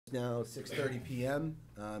Now 6:30 p.m.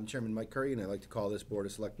 I'm Chairman Mike Curry, and I'd like to call this Board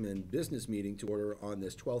of Selectmen business meeting to order on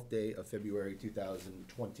this 12th day of February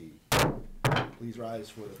 2020. Please rise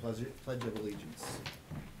for the Pledge of Allegiance.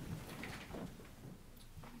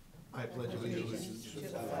 I pledge allegiance to the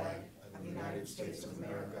flag of the United States of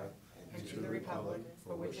America and to the republic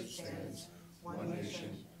for which it stands, one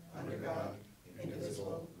nation, under God,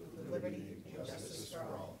 indivisible, with liberty and justice for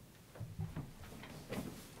all.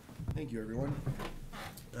 Thank you, everyone.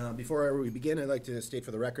 Before we begin, I'd like to state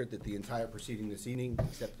for the record that the entire proceeding this evening,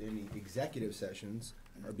 except any executive sessions,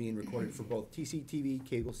 are being recorded for both TCTV,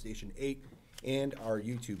 Cable Station 8, and our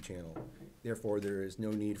YouTube channel. Therefore, there is no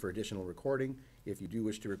need for additional recording. If you do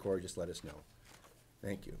wish to record, just let us know.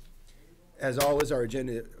 Thank you. As always, our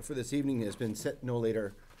agenda for this evening has been set no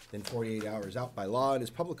later than 48 hours out by law and is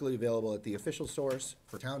publicly available at the official source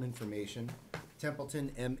for town information,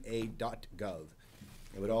 templetonma.gov.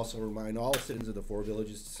 I would also remind all citizens of the four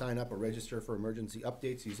villages to sign up or register for emergency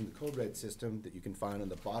updates using the Code Red system that you can find on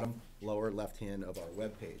the bottom lower left hand of our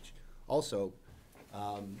webpage. Also,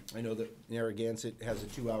 I know that Narragansett has a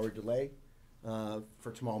 2-hour delay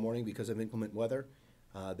for tomorrow morning because of inclement weather.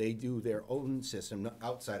 They do their own system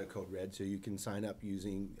outside of Code Red, so you can sign up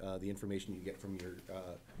using the information you get from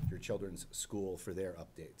your children's school for their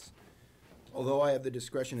updates. Although I have the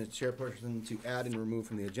discretion as chairperson to add and remove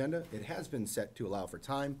from the agenda, it has been set to allow for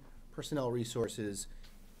time, personnel resources,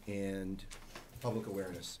 and public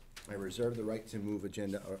awareness. I reserve the right to move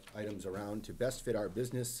agenda items around to best fit our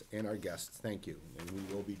business and our guests. Thank you. And we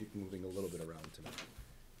will be moving a little bit around tonight.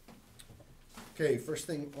 Okay, first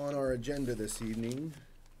thing on our agenda this evening,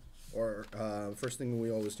 or first thing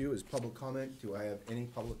we always do is public comment. Do I have any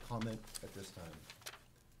public comment at this time?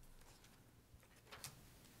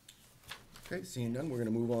 Okay, seeing none, we're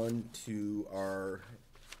going to move on to our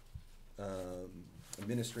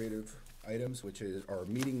administrative items, which is our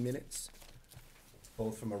meeting minutes,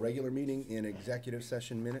 both from a regular meeting and executive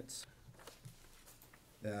session minutes.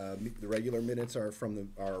 The regular minutes are from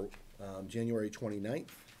our January 29th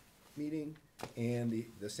meeting, and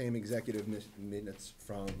the same executive minutes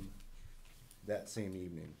from that same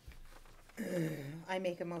evening. I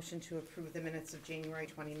make a motion to approve the minutes of January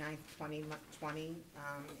 29th, 2020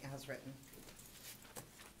 as written.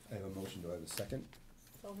 I have a motion. Do I have a second?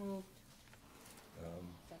 So moved.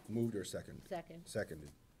 Moved or second? Second.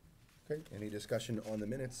 Seconded. Okay, any discussion on the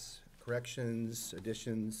minutes, corrections,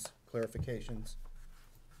 additions, clarifications?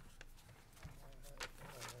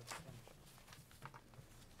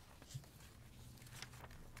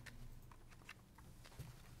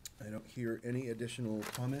 I don't hear any additional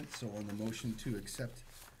comments, so on the motion to accept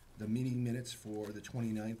the meeting minutes for the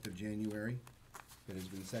 29th of January, that has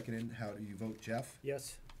been seconded, how do you vote, Jeff?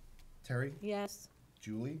 Yes. Terry? Yes.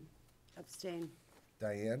 Julie? Abstain.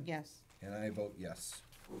 Diane? Yes. And I vote yes.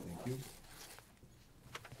 Thank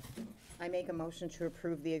you. I make a motion to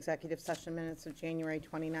approve the executive session minutes of January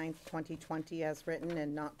 29th, 2020 as written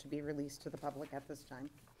and not to be released to the public at this time.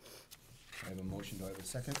 I have a motion. Do I have a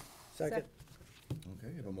second? Second.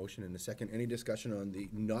 Okay, I have a motion and a second. Any discussion on the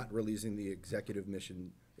not releasing the executive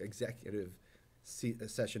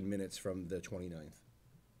session minutes from the 29th?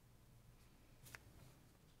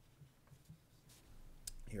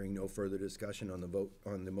 Hearing no further discussion on the vote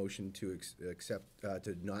on the motion to accept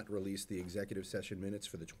to not release the executive session minutes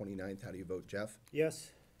for the 29th. How do you vote, Jeff?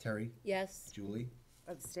 Yes. Terry? Yes. Julie?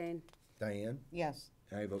 Abstain. Diane? Yes.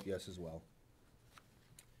 And I vote yes as well.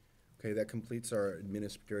 Okay, that completes our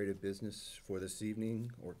administrative business for this evening,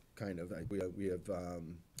 or kind of. We have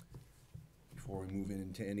before we move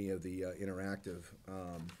into any of the interactive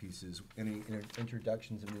pieces, any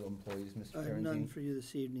introductions of new employees, Mr. Ferentine? None for you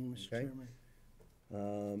this evening, Mr. Okay. Chairman.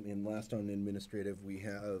 And last on administrative, we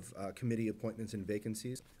have committee appointments and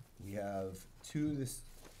vacancies. We have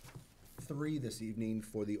three this evening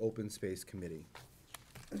for the Open Space Committee.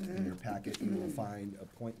 In your packet, you will find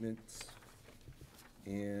appointments,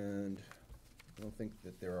 and I don't think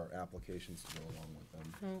that there are applications to go along with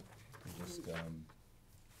them. No. Just,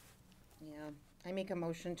 Yeah. I make a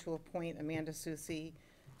motion to appoint Amanda Susi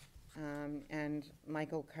and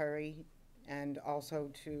Michael Curry, and also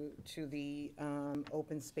to the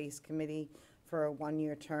Open Space Committee for a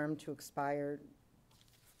 1-year term to expire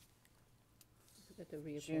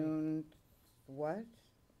June, what?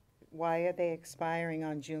 Why are they expiring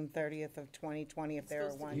on June 30th of 2020 if they're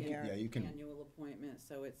a 1 year? Yeah, you can. Annual appointment,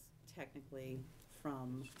 so it's technically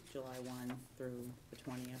from July 1 through the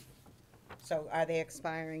 20th. So are they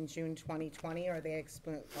expiring June 2020 or are they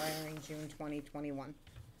expiring June 2021?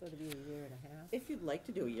 So it'll be a year and a half. If you'd like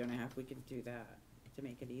to do a year and a half, we could do that to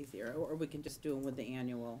make it easier, or we can just do them with the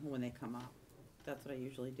annual when they come up. That's what I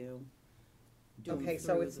usually do. doing Okay,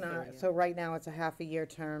 so through it's the not, 30th. so right now it's a half a year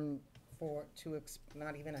term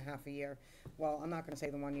not even a half a year. Well, I'm not gonna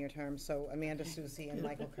say the 1-year term, so Amanda Susi and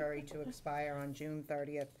Michael Curry to expire on June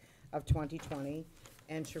 30th of 2020,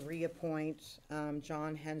 and to reappoint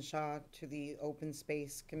John Henshaw to the Open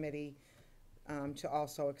Space Committee to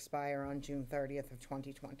also expire on June 30th of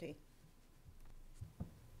 2020.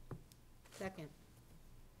 Second.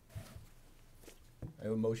 I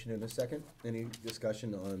have a motion and a second. Any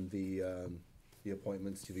discussion on the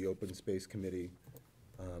appointments to the Open Space Committee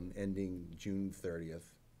ending June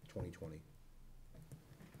 30th, 2020?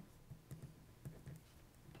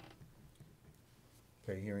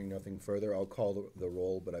 Okay, hearing nothing further, I'll call the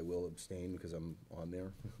roll, but I will abstain because I'm on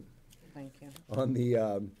there. Thank you.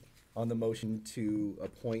 On the motion to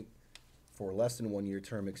appoint for less than 1-year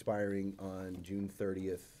term expiring on June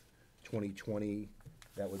 30th, 2020,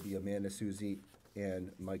 that would be Amanda Susi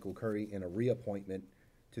and Michael Curry, and a reappointment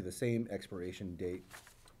to the same expiration date.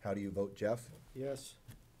 How do you vote, Jeff? Yes.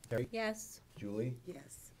 Terry? Yes. Julie?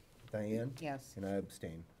 Yes. Diane? Yes. And I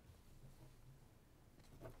abstain.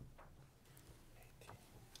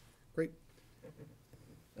 Great.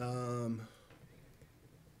 Mr.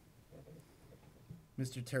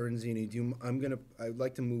 Terenzini, I'd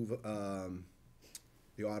like to move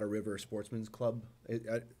the Otter River Sportsman's Club.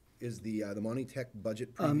 Is the Monty Tech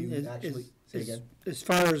budget preview actually, say again? As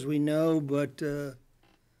far as we know, but I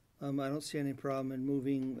don't see any problem in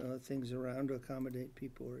moving things around to accommodate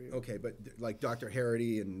people here. Okay, but like Dr.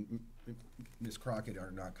 Harrity and Ms. Crockett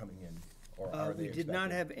are not coming in, or are they We did not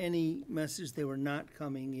expected? have any message they were not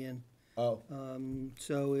coming in. Oh,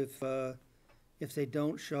 So if they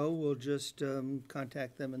don't show, we'll just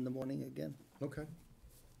contact them in the morning again. okay.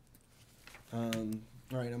 All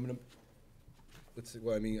right, I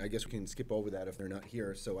mean, I guess we can skip over that if they're not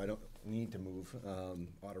here, so I don't need to move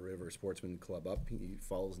Otter River Sportsman Club up. He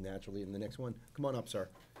falls naturally in the next one. Come on up, sir.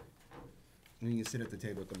 And you can sit at the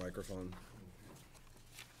table with the microphone.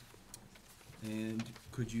 And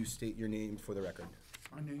could you state your name for the record?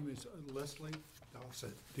 My name is Leslie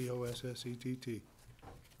Dossett, D-O-S-S-E-T-T.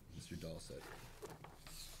 Mr. Dahlstedt.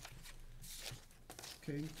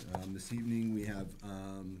 Okay, this evening we have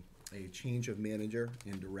a change of manager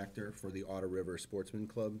and director for the Otter River Sportsman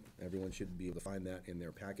Club. Everyone should be able to find that in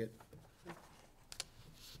their packet.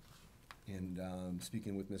 And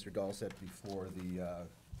speaking with Mr. Dahlstedt before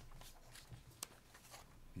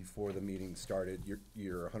the meeting started,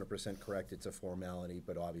 you're 100% correct. It's a formality,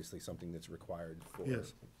 but obviously something that's required for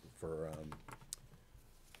Yes. for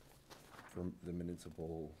the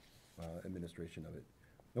municipal administration of it.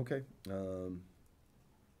 Okay.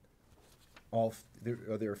 Are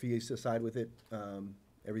there fees aside with it?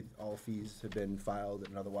 All fees have been filed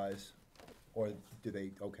and otherwise, or do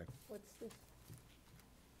they? Okay. What's this?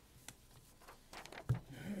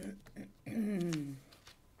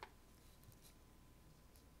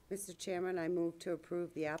 Mr. Chairman, I move to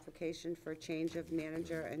approve the application for change of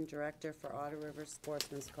manager and director for Otter River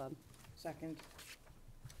Sportsman's Club. Second.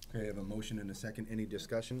 Okay, I have a motion and a second. Any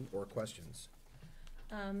discussion or questions?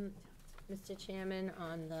 Mr. Chairman,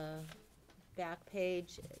 on the back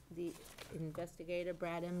page, the investigator,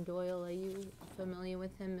 Brad M. Doyle, are you familiar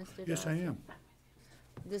with him, Mr. Yes, I Dawson? am.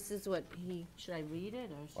 This is what should I read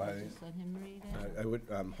it, or should I just let him read it? I would,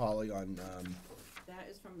 Holly, on, That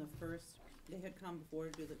is from the first, they had come before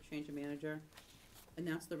to do the change of manager, and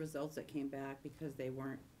that's the results that came back because they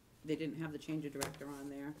didn't have the change of director on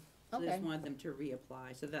there. So they just Okay. wanted them to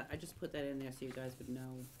reapply, so that, I just put that in there so you guys would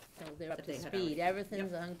know. So they're up that to they had speed, everything.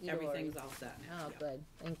 everything's Yep, hunky-dory. Everything's all set now. Oh, Yep. good,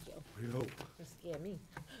 thank you. We hope. You scare me.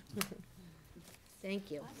 Thank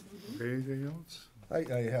you. Anything else?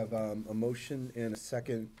 I have a motion and a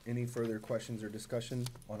second. Any further questions or discussion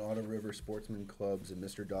on Otter River Sportsman Clubs and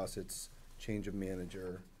Mr. Dossett's change of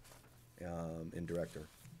manager and director?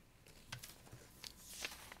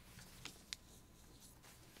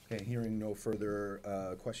 Okay, hearing no further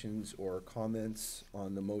questions or comments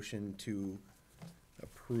on the motion to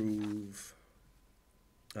approve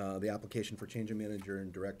the application for change of manager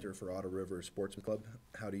and director for Otter River Sportsman Club.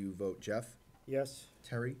 How do you vote, Jeff? Yes.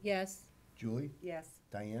 Terry? Yes, Julie? Yes.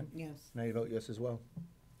 Diane? Yes. And I vote yes as well.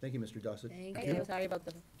 Thank you, Mr. Dossett. thank you, sorry about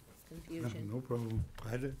the confusion. No problem.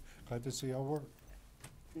 Glad to see our work.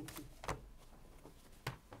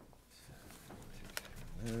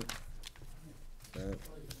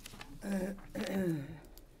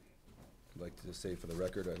 I'd like to say for the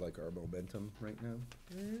record, I like our momentum right now.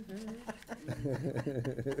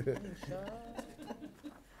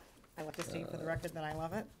 I want to state for the record that I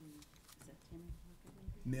love it. Is that Tammy?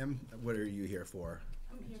 Ma'am, what are you here for?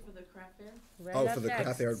 I'm I'm here for the craft fair. Right Oh, up for the next.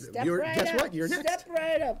 craft fair. Step You're- right guess up. what? You're next. Step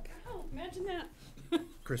right up. Oh, imagine that.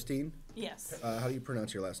 Christine, Yes, how do you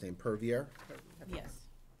pronounce your last name? Pervier? yes.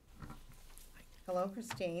 Hello,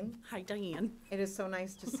 Christine. Hi, Diane. It is so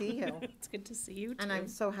nice to see you. It's good to see you too. And I'm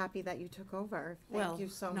so happy that you took over. Thank you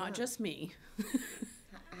so much. Not just me.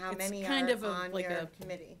 How it's many kind are of on like your a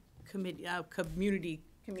committee? committee, community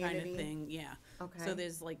kind Community? of thing, yeah. Okay. So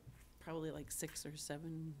there's like, probably like 6 or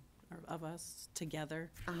 7 of us together.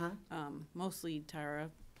 Uh-huh. Mostly Tara,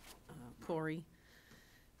 Corey.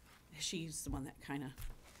 She's the one that kind of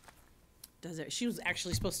does it. She was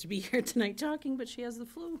actually supposed to be here tonight talking, but she has the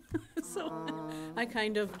flu. So I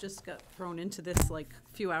kind of just got thrown into this like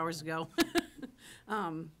a few hours ago.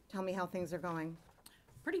 Tell me how things are going.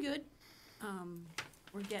 Pretty good.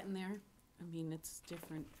 We're getting there. I mean, it's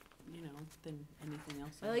different, you know, than anything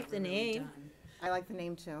else. I I've like ever the really name. done. I like the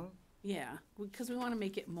name too. Yeah, because we want to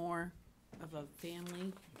make it more of a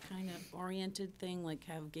family kind of oriented thing, like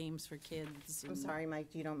have games for kids. I'm and- sorry,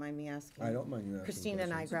 Mike, you don't mind me asking? I don't mind you asking Christine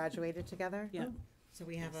and I questions. graduated together. Yeah. So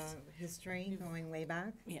we have Yes. a history going way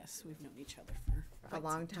back, Yes, we've known each other for a quite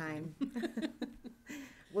long some time.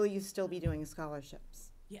 Will you still be doing scholarships?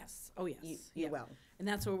 Yes. Oh, yes. You yeah. will. And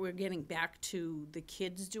that's where we're getting back to the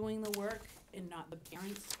kids doing the work and not the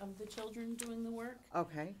parents of the children doing the work.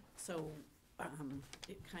 Okay, So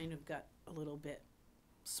it kind of got a little bit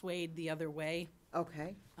swayed the other way.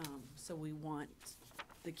 okay, So we want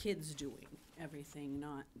the kids doing everything,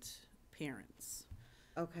 not parents.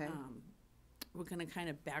 okay. We're gonna kind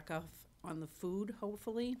of back off on the food,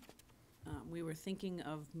 hopefully. We were thinking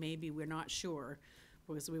of maybe, we're not sure,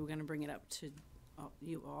 because we were gonna bring it up to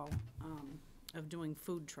you all, of doing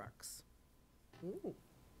food trucks. Ooh.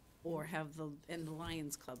 Or have the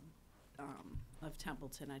Lions Club of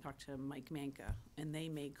Templeton, I talked to Mike Manka, and they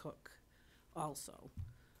may cook also.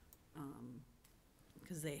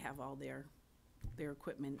 Because they have all their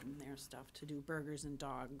equipment and their stuff to do burgers and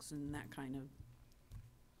dogs and that kind of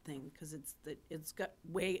thing, because it got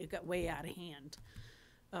way out of hand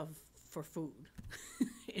for food.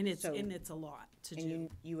 And it's So- a lot to And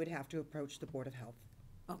do. you would have to approach the Board of Health.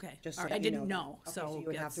 Okay, Just all so right, I you didn't that. know, Okay, so. you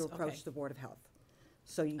would have to that's- approach okay. the Board of Health.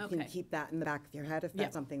 So you can Okay. keep that in the back of your head if Yeah.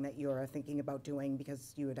 that's something that you're thinking about doing,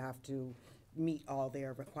 because you would have to meet all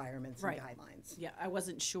their requirements and Right. guidelines. Yeah, I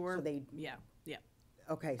wasn't sure. So they- Yeah, yeah.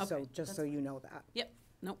 Okay, so Okay, just so you know that. Yep,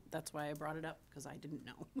 nope, that's why I brought it up, because I didn't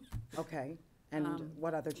know. Okay, and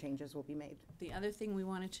what other changes will be made? The other thing we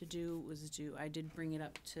wanted to do was I did bring it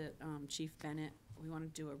up to Chief Bennett, we want to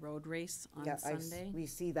do a road race on Yeah, Sunday. we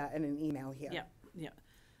see that in an email here. Yeah, yeah.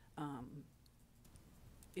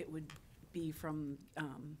 It would be from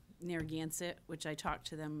near Gansett, which I talked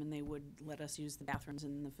to them, and they would let us use the bathrooms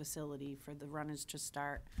in the facility for the runners to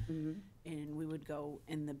start. And we would go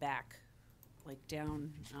in the back, like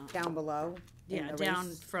down. Down below? in Yeah, the down race, in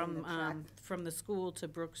the track? from the school to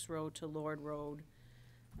Brooks Road to Lord Road.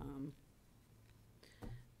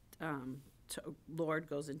 Lord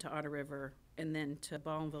goes into Otter River, and then to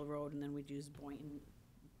Baldwinville Road, and then we'd use Boynton.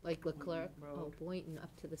 Like Leclerc, oh, Road. Boynton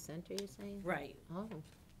up to the center, you're saying? Right, Oh,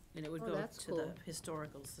 and it would Oh, go that's to the cool.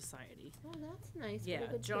 Historical Society. oh, that's nice. What a Yeah,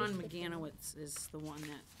 good John place to go. McGanowitz is the one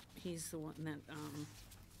he's the one that,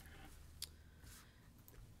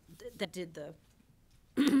 that did the,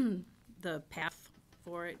 the path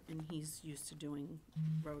for it, and he's used to doing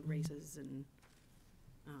road races, and,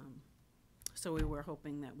 so we were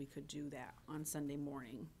hoping that we could do that on Sunday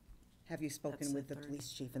morning. Have you That's spoken the with the third.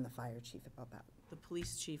 police chief and the fire chief about that? The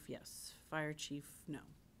police chief, yes. Fire chief, no.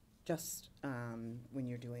 Just when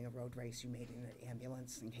you're doing a road race, you may need an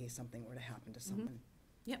ambulance in case something were to happen to someone.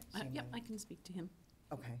 Yep, Same yep, way. I can speak to him.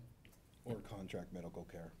 Okay, Or contract medical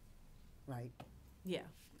care. right. Yeah,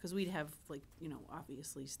 because we'd have, like, you know,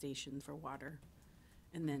 obviously stations for water,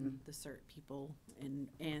 and then the CERT people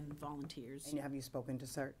and volunteers. And have you spoken to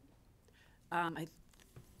CERT? I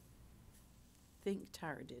think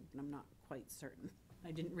Tara did, but I'm not quite certain.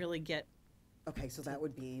 I didn't really get, Okay, so that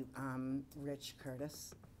would be Rich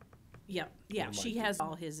Curtis. yeah, Or she Mike has Dixon.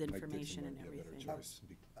 all his Mike information Dixon and might be a better everything. choice.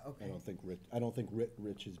 Okay. I don't think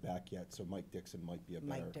Rich is back yet, so Mike Dixon might be a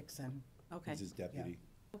better. Mike Dixon. Okay, He's his deputy.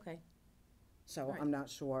 okay, So Right. I'm not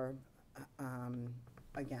sure,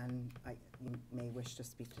 again, you may wish to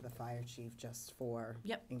speak to the fire chief just for,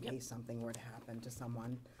 Yep, in yep. case something were to happen to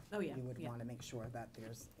someone. Oh, yeah, You would yeah. want to make sure that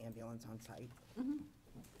there's ambulance on site. Mhm.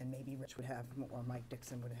 And maybe Rich would have, or Mike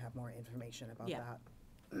Dixon would have more information about Yeah.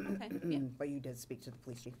 that. okay, yeah, But you did speak to the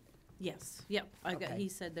police chief? yes, yep. Okay. He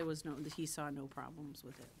said that he saw no problems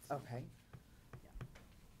with it. so. Okay.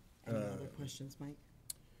 Any other questions, Mike?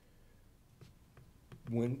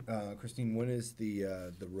 When, Christine, when is the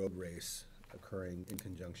road race? occurring in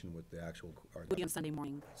conjunction with the actual, or Would be on Sunday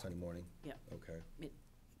morning. Sunday morning? Yep. Okay. It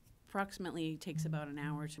approximately takes about an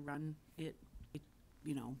hour to run it,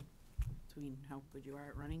 you know, between how good you are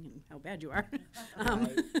at running and how bad you are.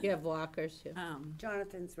 You have walkers too.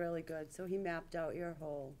 Jonathan's really good, so he mapped out your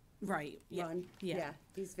whole Right, yeah, run. yeah.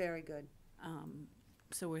 He's very good.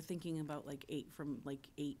 So we're thinking about like 8,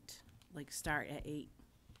 like start at 8.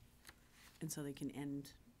 And so they can end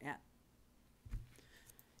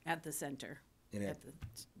at the center, And at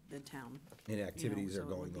the town. And activities so are it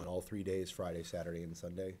would going be- on all 3 days, Friday, Saturday, and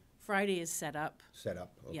Sunday? Friday is set up. Set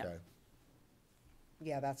up, Yeah. okay.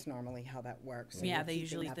 Yeah, that's normally how that works. So Yeah, you're they keeping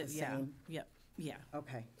usually, that the yeah, same? yep, yeah,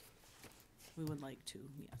 Okay, we would like to,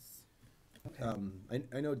 yes. okay.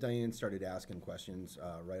 I know Diane started asking questions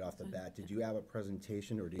right off the bat. Did you have a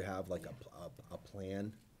presentation, or do you have like a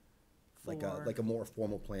plan? Like a more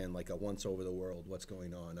formal plan, like a once over the world, what's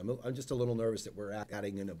going on? I'm just a little nervous that we're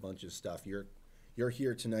adding in a bunch of stuff. You're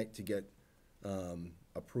here tonight to get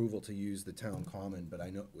approval to use the town common, but I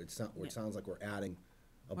know it sounds like we're adding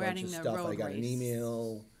a We're bunch adding of the stuff. I road got an race.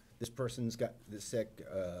 email, this person's got this sick,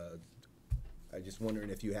 I just wondering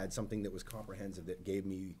if you had something that was comprehensive that gave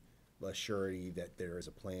me a surety that there is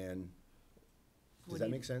a plan. What Does do that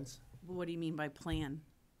you- make sense? What do you mean by plan?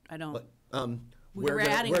 I don't, But, We're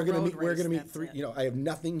adding a we're gonna road meet, we're gonna race, meet that's three, it. you know, I have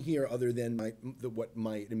nothing here other than what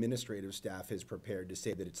my administrative staff has prepared to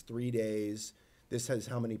say that it's 3 days. This has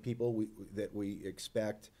how many people that we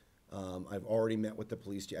expect. I've already met with the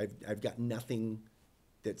police chief. I've got nothing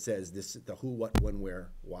that says this, the who, what, when,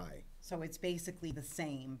 where, why. So it's basically the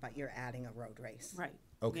same, but you're adding a road race? right.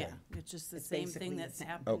 Okay. Yeah, it's just the It's same basically thing the that's same.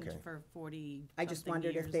 happened Okay. for 40 I just something wondered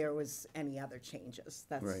if years. there was any other changes.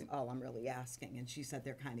 That's Right. all I'm really asking. And she said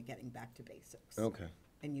they're kind of getting back to basics. Okay,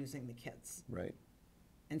 And using the kids. right.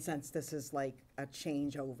 And since this is like a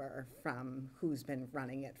changeover from who's been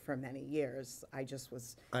running it for many years, I just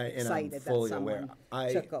was And I'm excited that fully aware. someone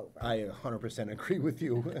took over. I 100% agree with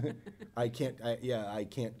you. I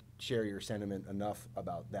can't share your sentiment enough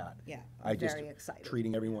about that. Yeah, I I'm just very excited.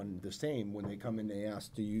 treating everyone the same when they come in, they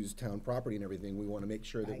ask to use town property and everything. We want to make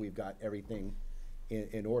sure that Right. we've got everything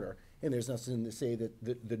in order. And there's nothing to say that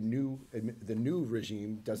the new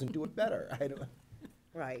regime doesn't do it better. I don't.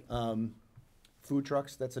 Right. Food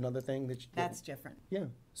trucks, that's another thing that. That's different. Yeah.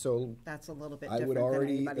 So That's a little bit I would different than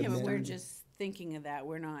already anybody Yeah, but else. we're amend- just thinking of that,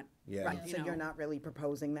 we're not, yeah. Right, you so you're know. not really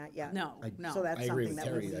proposing that yet? no, no. So that's I agree something with that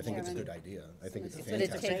Terry. would I be think it's a different. good idea. I think it's a But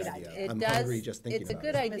it's a fantastic good idea. idea. It I'm does- hungry just thinking it's a about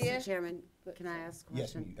good it. idea. Mr. Chairman, can I ask a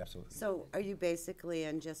Yes, question? absolutely. So are you basically,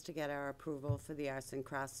 and just to get our approval for the Arts and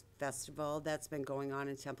Crafts Festival, that's been going on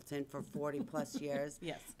in Templeton for 40-plus years?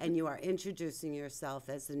 Yes. And you are introducing yourself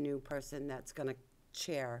as the new person that's going to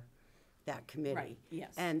chair that committee? Right,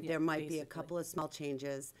 yes, And yeah, there might be a basically. couple of small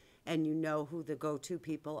changes, and you know who the go-to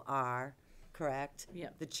people are, correct?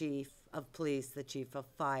 Yep. The chief of police, the chief of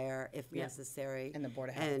fire, if Yeah. necessary. And the Board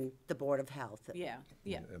of Health. And the Board of Health. Yeah,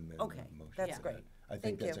 yeah. Okay, that's great. I think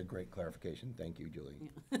Thank that's you. a great clarification. Thank you, Julie.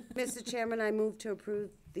 Mr. Chairman, I move to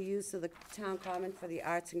approve the use of the town common for the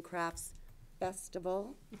Arts and Crafts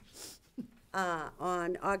Festival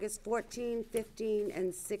on August 14, 15,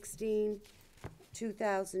 and 16,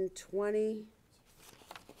 2020,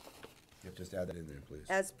 Yep, just add that in there, please.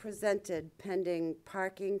 as presented pending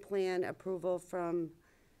parking plan approval from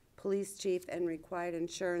police chief and required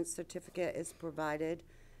insurance certificate is provided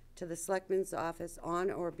to the Selectmen's office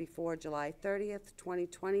on or before July 30th,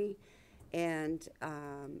 2020, and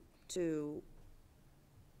to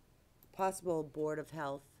possible Board of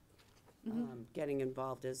Health getting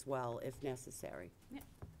involved as well if necessary.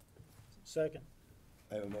 Second.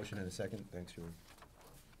 I have a motion and a second. Thanks, Julie.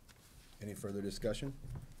 Any further discussion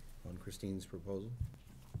on Christine's proposal?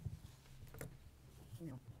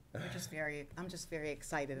 No. I'm just very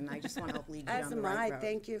excited, and I just want to lead you As down the am right I, road.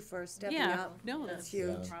 thank you for stepping Yeah, up. no, That's that's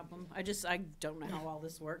huge. no problem. I don't know how all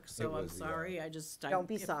this works, so I'm was, yeah. sorry, Don't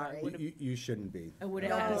be if I sorry. would've- You shouldn't be. I would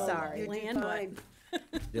have No, had a sorry. you did plan, fine.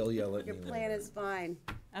 They'll yell at me Your plan later. is fine.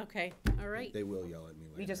 but, okay, all right. They will yell at me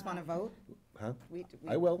later. We just want to vote? Huh? We-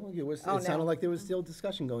 I will. It Oh, sounded no. like there was still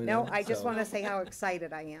discussion going No, on. I just so want to say how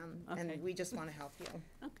excited I am, Okay. and we just want to help you.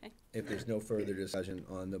 Okay, If there's no further discussion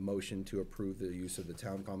on the motion to approve the use of the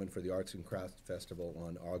town common for the Arts and Crafts Festival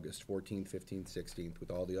on August 14th, 15th, 16th,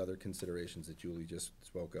 with all the other considerations that Julie just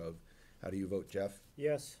spoke of, how do you vote, Jeff?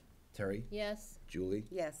 Yes. Terry? Yes, Julie?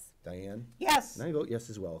 Yes, Diane? Yes, And I vote yes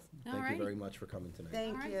as well. Thank you Alrighty. very much for coming tonight.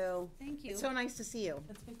 thank All right. you. thank you. it's so nice to see you.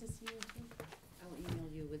 It's good to see you too. I'll email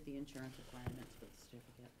you with the insurance requirements for the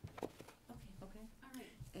certificate. Okay, all right.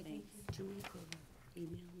 Eddie, do me a favor,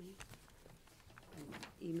 email me.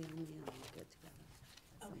 Email me and we'll get together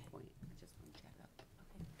at some Okay. point. I just want to check up.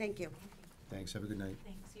 Thank you. Thanks, have a good night.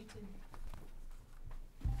 Thanks, you too.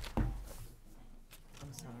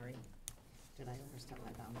 I'm sorry. Did I overstep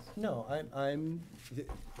my bounds? No,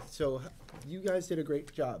 so you guys did a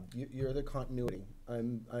great job. You're the continuity.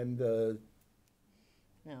 I'm the,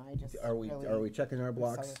 No, I just are we really checking our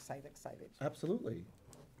was blocks? so excited. Absolutely.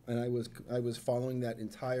 And I was following that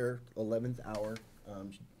entire 11th hour,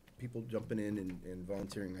 people jumping in and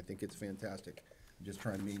volunteering. I think it's fantastic. I'm just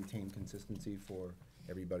trying to maintain consistency for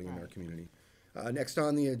everybody in our community. Next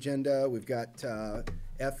on the agenda, we've got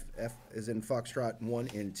F as in Foxtrot 1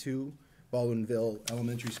 and 2, Baldwinville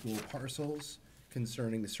Elementary School parcels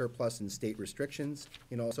concerning the surplus and state restrictions,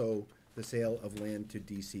 and also the sale of land to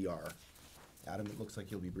DCR. Adam, it looks like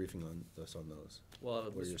you'll be briefing on us on those. Well,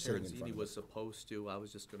 where you're Mr. sitting in front Terenzini of was us. supposed to, I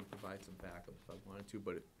was just gonna provide some backup if I wanted to,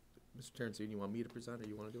 but Mr. Terenzini, you want me to present or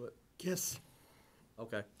you wanna do it? Yes.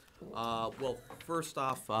 Okay. Well, first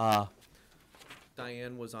off,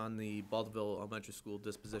 Diane was on the Baldwinville Elementary School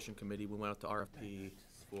Disposition Committee. We went out to RFP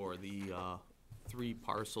for the 3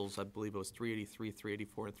 parcels. I believe it was 383,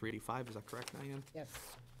 384, and 385. Is that correct, Diane? Yes.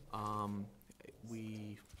 And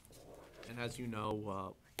as you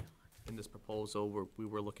know, in this proposal, we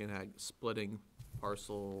were looking at splitting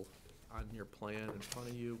parcel on your plan in front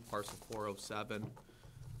of you, parcel 407,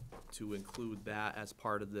 to include that as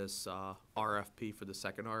part of this RFP for the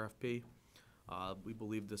second RFP. We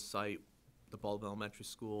believe this site, the Baldwin Elementary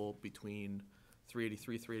School, between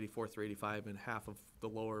 383, 384, 385, and half of the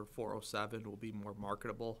lower 407 will be more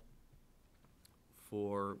marketable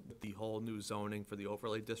for the whole new zoning for the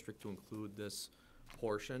overlay district to include this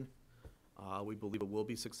portion. We believe it will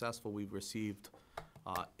be successful. We've received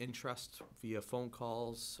interest via phone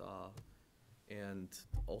calls, and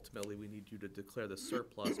ultimately we need you to declare the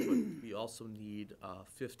surplus, but we also need a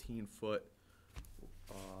 15-foot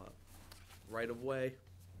right-of-way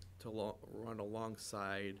to run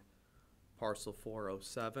alongside parcel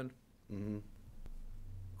 407,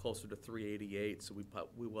 closer to 388, so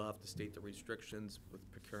we will have to state the restrictions with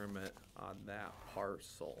procurement on that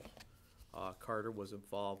parcel. Carter was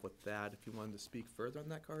involved with that. If you wanted to speak further on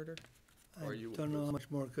that, Carter? Or I you- don't know how much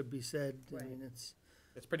more could be said. I Right. mean, it's,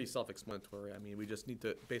 It's pretty self-explanatory. I mean, we just need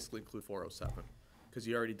to basically include 407, because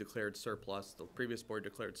you already declared surplus. The previous board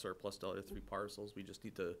declared surplus to the other 3 parcels. We just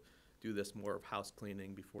need to do this more of house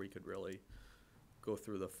cleaning before you could really go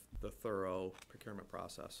through the thorough procurement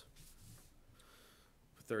process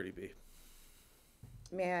for 30B.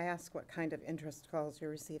 May I ask what kind of interest calls you're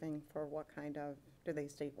receiving for what kind of, do they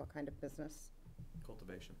state what kind of business?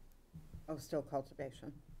 Cultivation, Oh, still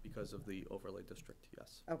cultivation. because of the overlay district,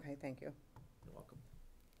 yes. Okay, thank you. You're welcome.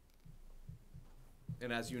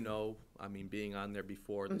 And as you know, I mean, being on there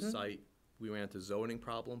before the site, we ran into zoning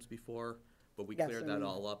problems before, but we Yes, cleared and that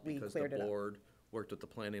all up we because the cleared it up. board worked with the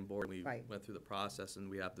planning board. We Right. went through the process, and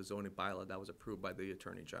we have the zoning bylaw that was approved by the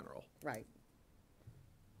Attorney General. Right.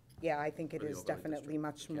 Yeah, I think it For the is overlay definitely district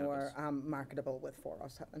much for more cannabis. marketable with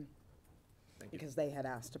 407, Thank you. because they had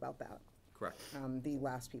asked about that, Correct. the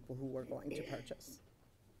last people who were going to purchase.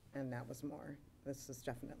 And that was more, this is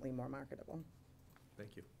definitely more marketable.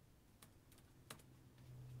 Thank you.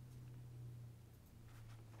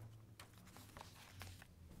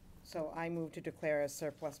 So I move to declare as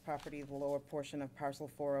surplus property the lower portion of parcel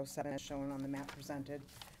 407 as shown on the map presented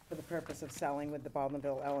for the purpose of selling with the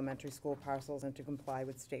Baldwinville Elementary School parcels and to comply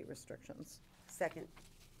with state restrictions. Second.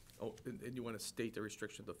 Oh, and you want to state the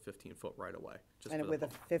restriction of 15-foot right-of-way? just And for the with a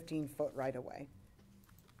pub- 15-foot right-of-way.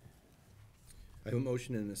 I have a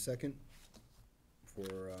motion and a second for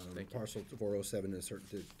Thank you. parcel 407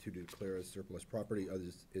 to declare as surplus property.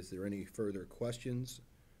 Is there any further questions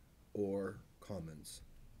or comments?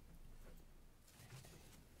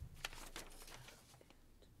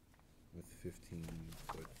 With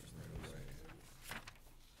 15-foot right-of-way.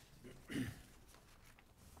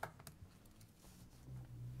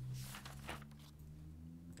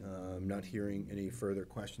 I'm not hearing any further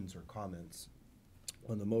questions or comments.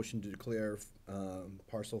 On the motion to declare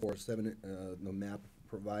parcel 407, the map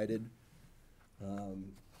provided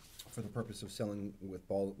for the purpose of selling with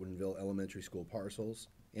Baldwinville Elementary School parcels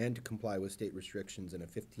and to comply with state restrictions in a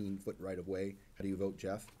 15-foot right-of-way. How do you vote,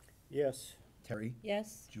 Jeff? yes. Terry?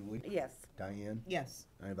 Yes. Julie? Yes. Diane? Yes.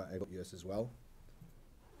 I vote yes as well.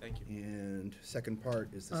 Thank you. And second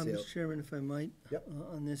part is the sale. Mr. Chairman, if I might? Yep.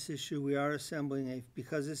 On this issue, we are assembling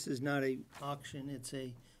because this is not a auction, it's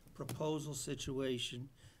a proposal situation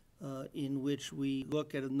in which we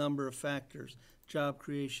look at a number of factors: job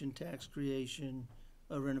creation, tax creation,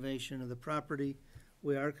 renovation of the property.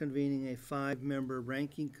 We are convening a 5-member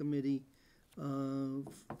ranking committee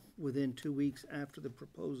within 2 weeks after the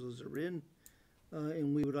proposals are in.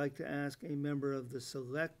 And we would like to ask a member of the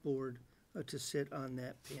select board to sit on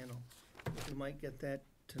that panel. If we might get that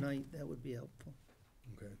tonight, that would be helpful.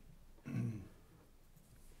 Okay.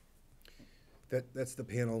 That's the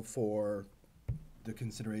panel for the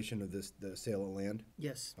consideration of this, the sale of land?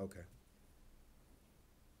 Yes. Okay.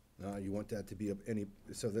 You want that to be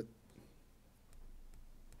so that,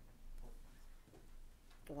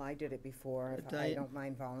 Well, I did it before, if I Diane- don't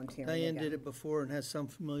mind volunteering Diane again. did it before and has some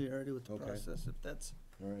familiarity with the Okay. process, if that's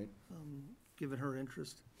all right. given her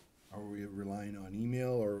interest. Are we relying on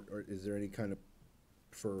email, or is there any kind of,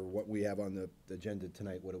 for what we have on the agenda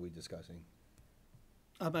tonight, what are we discussing?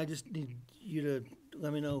 I just need you to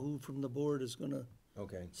let me know who from the board is gonna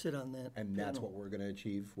Okay. sit on that. And that's panel. what we're gonna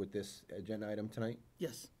achieve with this agenda item tonight?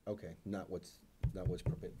 Yes. Okay, not what's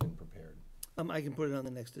been prepared. I can put it on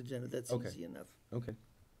the next agenda, that's Okay. easy enough. Okay.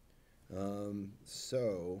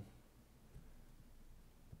 So,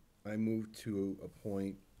 I move to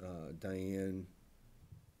appoint Diane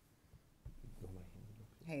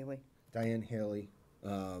Haley,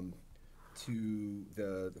 to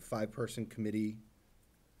the five-person committee,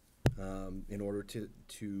 in order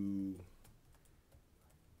to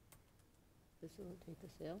Facilitate the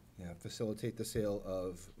sale? facilitate the sale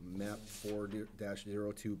of map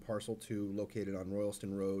 4-02, parcel 2, located on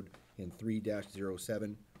Royalston Road, and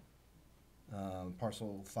 3-07,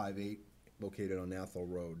 parcel 5-8, located on Athol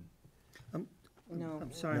Road. No,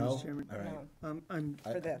 I'm sorry, No? Mr. Chairman. All right. I'm,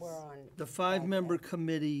 for this. We're on, the five-member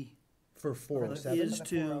committee For 407? is For the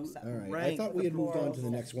to 407. All right, I rank thought we had moved on to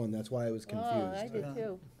the next one, that's why I was Oh, I confused. did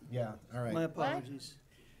too. Yeah, all My right. apologies.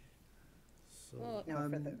 Well, No,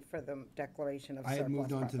 for the declaration of I surplus had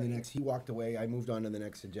moved on to the property. next, he walked away, I moved on to the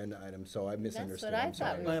next agenda item, so I that's misunderstood, what I I'm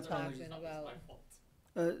thought we sorry. were My talking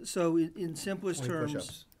about. So in simplest 20 terms,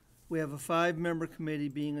 push-ups. we have a five-member committee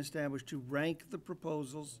being established to rank the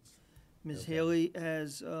proposals. Ms. Haley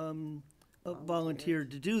has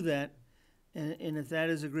volunteered to do that, and if that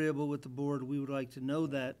is agreeable with the board, we would like to know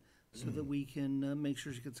that so that we can make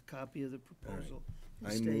sure she gets a copy of the proposal. and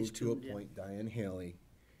I stays move to tuned in. appoint Diane Haley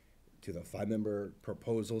to the five-member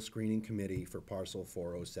proposal screening committee for parcel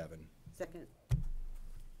 407. second,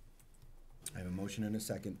 I have a motion and a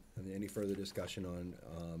second. Any further discussion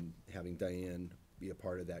on having Diane be a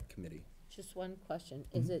part of that committee? Just one question,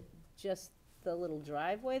 is it just the little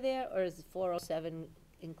driveway there, or is 407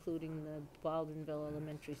 including the Baldwinville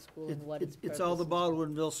Elementary School and what its purpose It's all the is?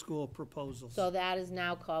 Baldwinville School proposals. So that is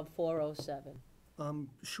now called 407?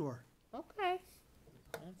 Sure. Okay.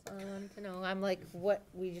 That's all I wanted to know. I'm like, what,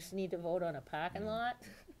 we just need to vote on a parking lot?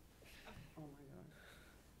 oh my God.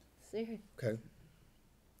 Serious? Okay.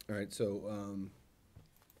 All right, so,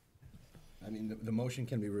 I mean, the motion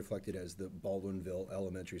can be reflected as the Baldwinville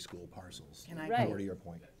Elementary School parcels. Can I Right. More to your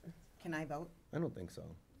point. Can I vote? I don't think so.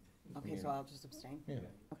 Okay, so I'll just abstain? Yeah.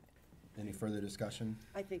 Any further discussion?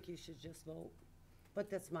 I think you should just vote, but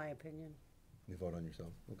that's my opinion. You vote on yourself,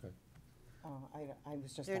 okay. Oh, I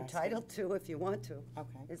was just You're asking. entitled to if you want to,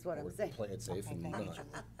 Okay, is what Or I'm saying. Play it safe Okay, and thank you, not.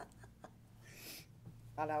 Julie.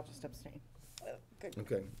 But I'll just abstain. Good.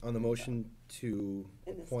 Okay, on the motion to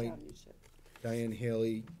In this appoint town, you should. Diane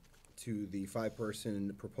Haley to the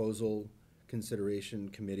five-person proposal consideration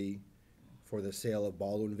committee for the sale of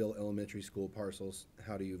Baldwinville Elementary School parcels,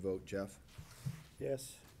 how do you vote, Jeff?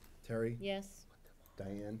 Yes. Terry? Yes.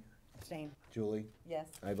 Diane? Abstain, Julie? yes,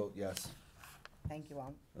 I vote yes. thank you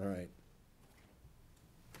all. All right.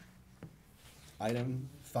 Item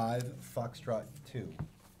 5, Foxtrot 2.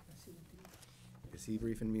 Is he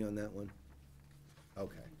briefing me on that one?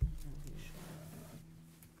 Okay.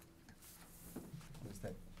 What's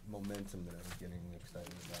that momentum that I was getting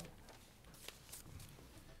excited about?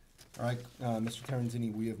 All right, Mr.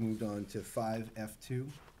 Terrenzini, we have moved on to 5F2.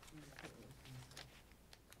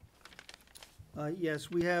 Yes,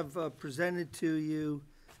 we have presented to you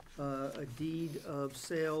a deed of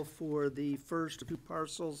sale for the first two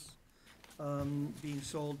parcels being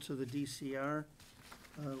sold to the DCR.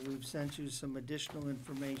 We've sent you some additional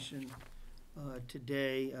information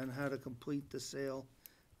today on how to complete the sale,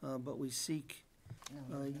 but we seek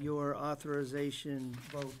your authorization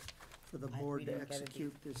vote for the board we to didn't get a deed.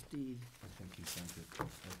 execute this deed. I think he sent it. I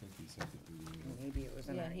think he sent it through the email. Maybe it was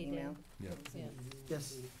in Yeah, our he did. email. Yeah. Yeah.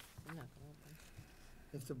 Yes, I'm not gonna open.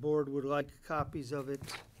 if the board would like copies of it,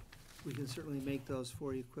 we can certainly make those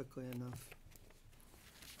for you quickly enough.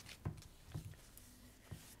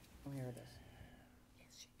 Oh, here it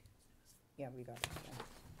is. Yeah, we got it. yeah.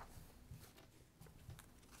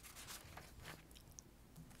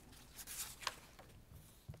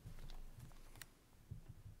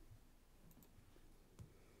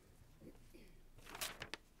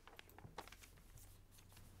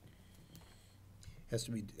 Has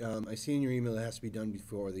to be, I see in your email it has to be done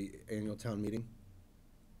before the annual town meeting?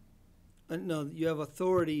 No, you have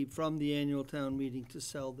authority from the annual town meeting to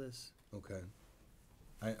sell this. Okay.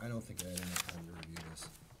 I don't think I had enough time to review this.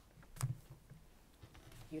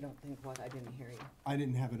 You don't think what? I didn't hear you. I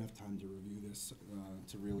didn't have enough time to review this,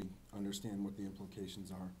 to really understand what the implications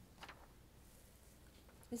are.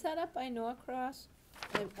 Is that up by Norcross?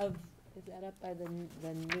 Is that up by the new,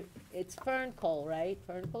 it's Ferncole, right?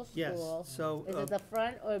 Ferncole Yes, School. so, Is it the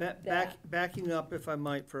front or back? Backing up, if I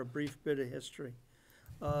might, for a brief bit of history.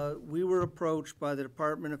 We were approached by the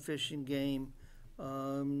Department of Fish and Game,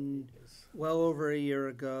 well over a year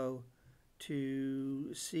ago,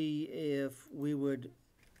 to see if we would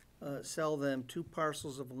sell them 2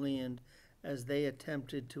 parcels of land as they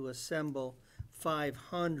attempted to assemble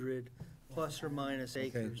 500 plus or minus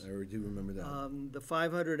acres. Okay, I do remember that. The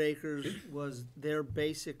 500 acres was their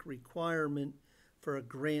basic requirement for a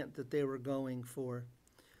grant that they were going for.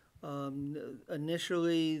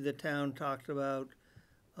 Initially, the town talked about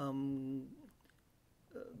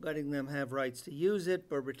letting them have rights to use it,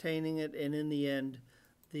 but retaining it, and in the end,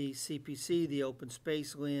 the CPC, the Open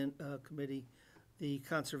Space Land Committee, the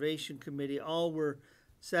Conservation Committee, all were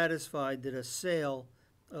satisfied that a sale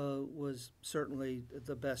was certainly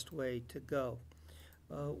the best way to go.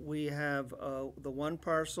 We have the 1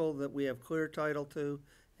 parcel that we have clear title to,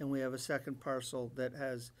 and we have a 2nd parcel that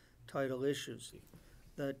has title issues.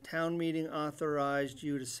 The town meeting authorized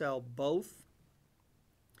you to sell both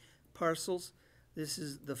parcels. This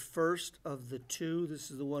is the first of the 2.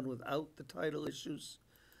 This is the one without the title issues.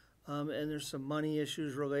 And there's some money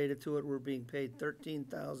issues related to it. We're being paid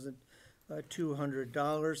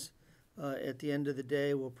 $13,200. At the end of the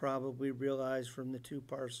day, we'll probably realize from the 2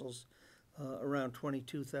 parcels around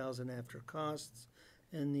 $22,000 after costs.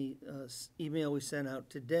 And the email we sent out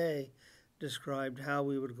today described how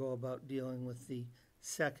we would go about dealing with the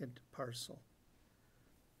 2nd parcel.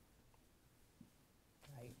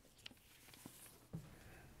 Right.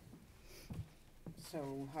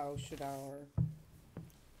 So how should our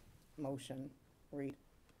motion read?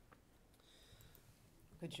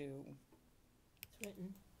 Could you, It's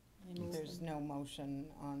written. there's no motion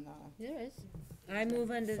on the, There is. I move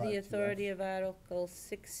under the 5-2. authority of Article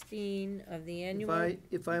 16 of the annual.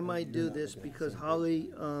 If I might do this, because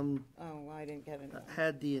Holly oh, I didn't get it.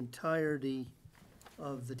 had the entirety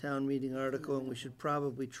of the town meeting article, and we should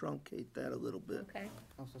probably truncate that a little bit. Okay.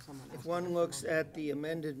 Oh, so someone else. If one looks at the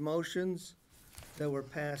amended motions that were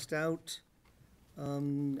passed out,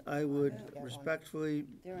 I would respectfully,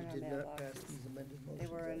 They're in our we did not mailboxes. pass these amended They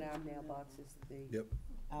motions. were in our mailboxes, Yep.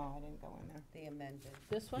 Oh, I didn't go in there. the amended.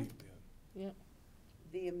 This one? Yep.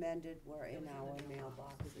 The amended were in our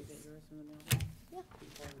mailboxes. Did you get yours in the mail?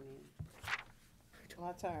 before we- Well,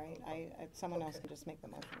 that's all right. Someone else can just make the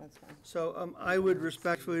motion, that's fine. So, I would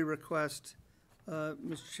respectfully request,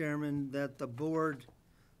 Mr. Chairman, that the board,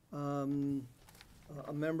 a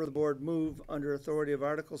member of the board move under authority of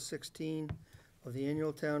Article 16 of the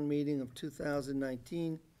annual town meeting of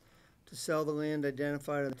 2019 to sell the land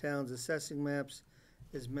identified on the town's assessing maps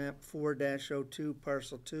as map 4-02,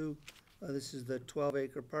 parcel 2. This is the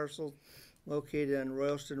 12-acre parcel located on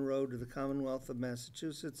Royalston Road to the Commonwealth of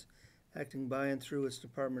Massachusetts, acting by and through its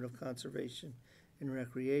Department of Conservation and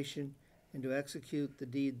Recreation, and to execute the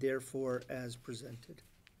deed therefore as presented.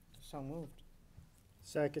 So moved.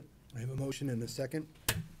 Second. I have a motion and a second.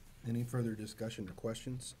 Any further discussion or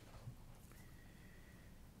questions?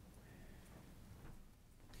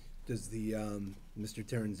 Does the, Mr.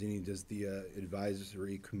 Terenzini, does the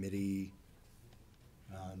advisory committee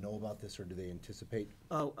know about this, or do they anticipate?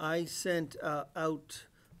 Oh, I sent out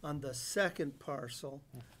on the 2nd parcel.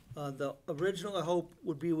 The original, I hope,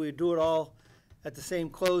 would be we'd do it all at the same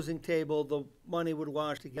closing table. The money would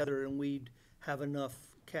wash together and we'd have enough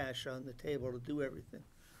cash on the table to do everything.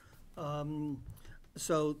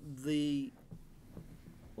 So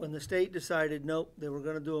when the state decided, nope, they were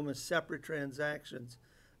gonna do them as separate transactions,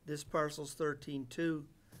 this parcel's 13.2,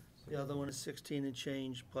 the other one is 16 and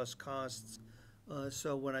change plus costs.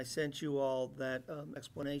 So when I sent you all that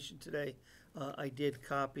explanation today, I did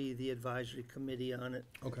copy the advisory committee on it,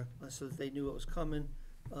 Okay. so that they knew it was coming.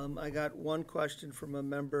 I got one question from a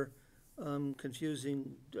member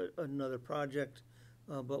confusing another project,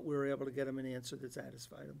 but we were able to get him an answer that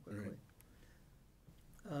satisfied him quickly.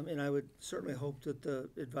 And I would certainly hope that the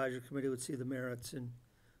advisory committee would see the merits in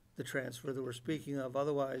the transfer that we're speaking of.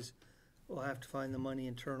 Otherwise, we'll have to find the money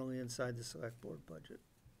internally inside the select board budget.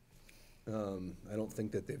 I don't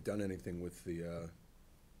think that they've done anything with the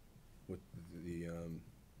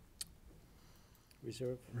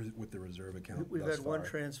Reserve? With the reserve account We've thus had one far.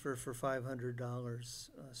 transfer for $500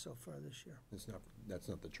 so far this year. That's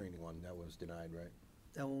not the training one, that was denied, right?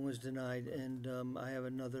 That one was denied, and I have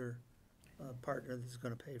another partner that's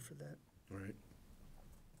gonna pay for that. All right.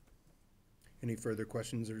 Any further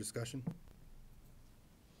questions or discussion?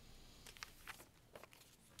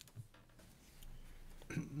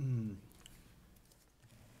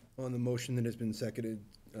 On the motion that has been seconded,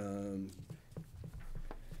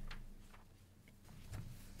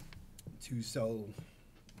 to sell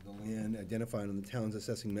the land identified on the town's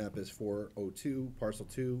assessing map as 402, parcel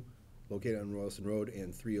 2, located on Royalston Road,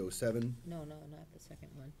 and 307, No, not the second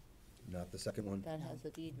one. not the second one? That has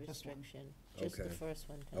a deed just one. restriction, just the Okay. first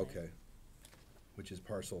one tonight. Okay. Which is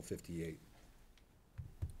parcel 58.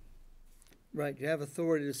 Right, you have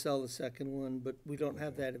authority to sell the second one, but we don't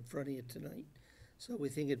have that in front of you tonight. So we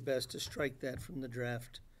think it best to strike that from the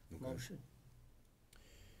draft Okay. motion.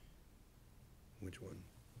 Which one?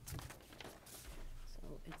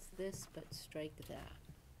 So it's this, but strike that.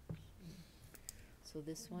 So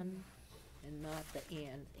this one, and not the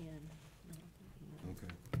and, not the and.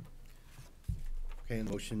 Okay. Okay, and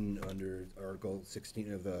motion under Article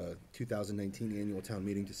 16 of the 2019 Annual Town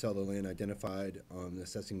Meeting to sell the land identified on the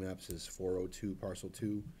assessing maps as 402 Parcel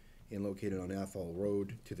 2 and located on Athol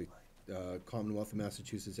Road to the Commonwealth of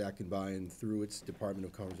Massachusetts acting by and through its Department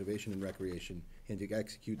of Conservation and Recreation, and to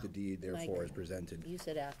execute the deed therefore as presented. You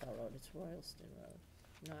said Athol Road, it's Royalston Road,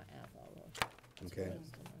 not Athol Road. It's Okay.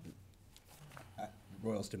 Royalston Road.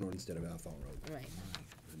 Royalston Road instead of Athol Road. Right,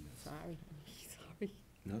 Goodness. sorry, sorry.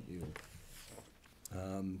 Not you.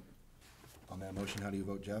 On that motion, how do you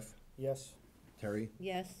vote, Jeff? Yes. Terry?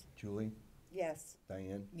 Yes, Julie? Yes.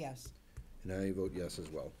 Diane? Yes. And I vote yes as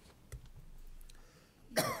well.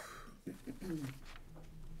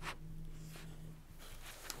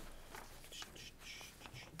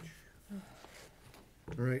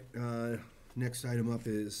 All right, next item up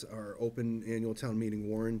is our open annual town meeting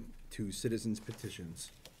warrant to citizens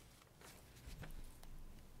petitions.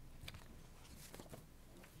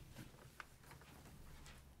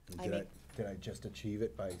 I Did make- did I just achieve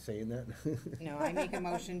it by saying that? No, I make a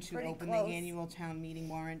motion to Pretty open close. the annual town meeting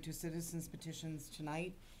warrant to citizens petitions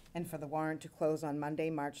tonight, and for the warrant to close on Monday,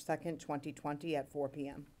 March 2nd, 2020 at 4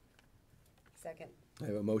 PM. Second. I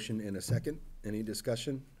have a motion and a second. Any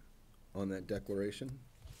discussion on that declaration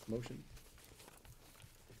motion?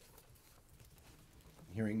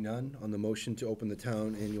 Hearing none. On the motion to open the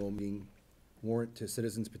town annual meeting warrant to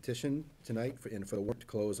citizens petition tonight and for the warrant to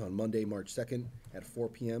close on Monday, March 2nd at 4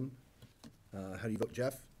 PM. How do you vote,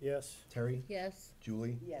 Jeff? Yes. Terry? yes,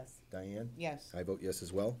 Julie? Yes. Diane? Yes. I vote yes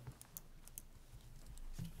as well.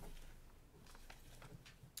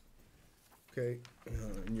 Okay,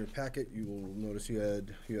 in your packet, you will notice you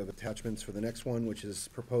have attachments for the next one, which is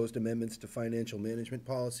proposed amendments to financial management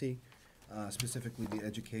policy, specifically the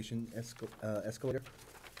education escalator.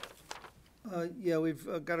 Yeah, we've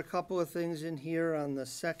got a couple of things in here on the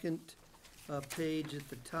second page at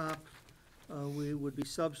the top. We would be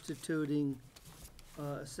substituting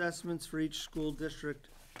assessments for each school district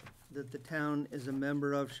that the town is a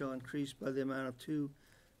member of shall increase by the amount of 2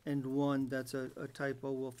 and 1. That's a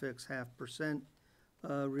typo, we'll fix 0.5%.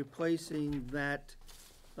 Replacing that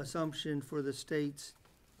assumption for the state's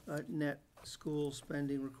net school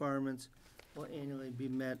spending requirements will annually be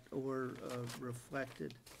met or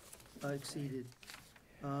reflected, exceeded.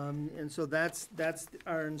 And so that's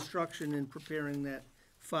our instruction in preparing that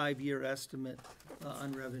 5-year estimate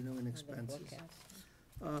on revenue and the expenses.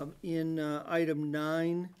 forecast. In item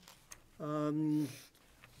 9,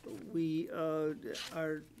 we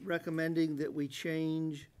are recommending that we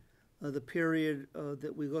change the period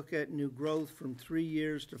that we look at new growth from 3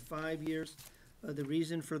 years to 5 years. The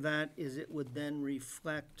reason for that is it would then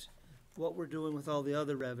reflect what we're doing with all the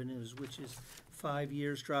other revenues, which is 5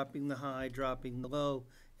 years dropping the high, dropping the low,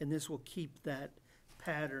 and this will keep that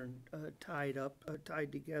pattern tied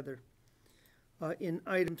together. In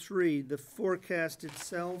item 3, the forecast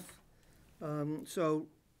itself, so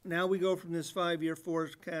now we go from this 5-year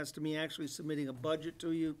forecast to me actually submitting a budget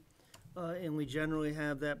to you, and we generally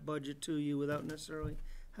have that budget to you without necessarily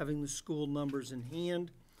having the school numbers in hand.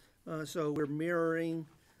 So we're mirroring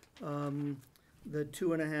the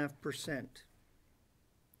 2.5%.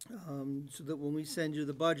 So that when we send you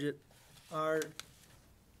the budget, our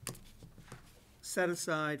set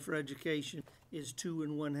aside for education is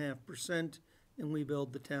 2.5%, and we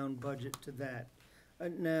build the town budget to that.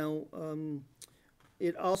 Now,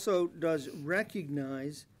 it also does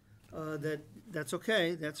recognize that that's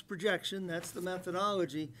okay, that's projection, that's the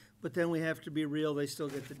methodology, but then we have to be real, they still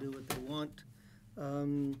get to do what they want.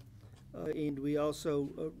 And we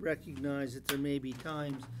also recognize that there may be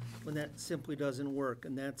times when that simply doesn't work,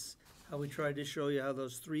 and that's how we tried to show you how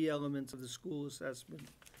those three elements of the school assessment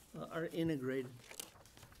are integrated.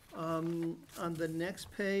 On the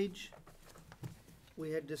next page,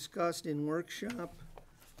 we had discussed in workshop,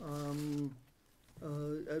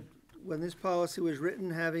 when this policy was written,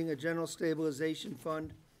 having a general stabilization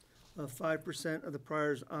fund of 5% of the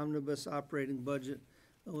prior's omnibus operating budget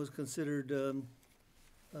was considered a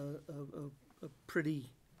pretty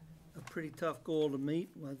tough goal to meet.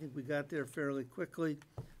 Well, I think we got there fairly quickly,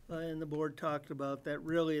 and the board talked about that.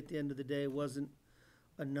 Really, at the end of the day, wasn't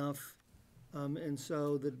enough. And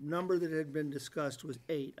so the number that had been discussed was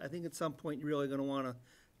 8. I think at some point you're really gonna wanna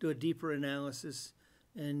do a deeper analysis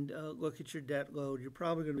and look at your debt load. You're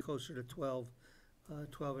probably gonna be closer to 12,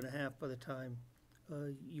 12 and a half by the time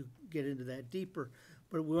you get into that deeper.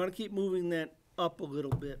 But we wanna keep moving that up a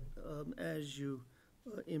little bit as you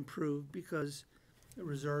improve, because the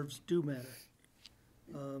reserves do matter.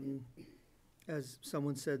 As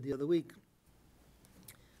someone said the other week,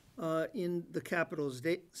 in the capital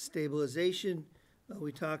stabilization,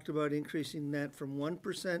 we talked about increasing that from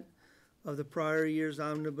 1% of the prior year's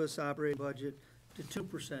omnibus operating budget to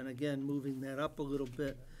 2%, again, moving that up a little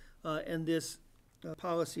bit. And this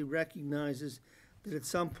policy recognizes that at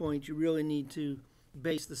some point you really need to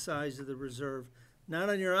base the size of the reserve, not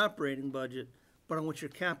on your operating budget, but on what your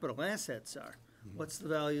capital assets are. What's the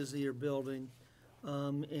values of your building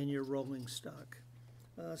and your rolling stock.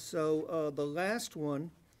 So the last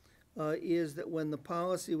one is that when the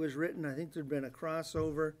policy was written, I think there'd been a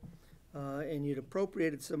crossover and you'd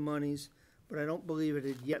appropriated some monies, but I don't believe it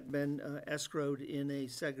had yet been escrowed in a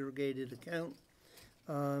segregated account.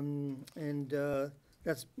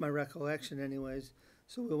 That's my recollection anyways.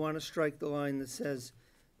 So we want to strike the line that says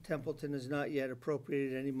Templeton has not yet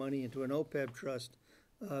appropriated any money into an OPEB trust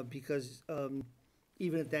because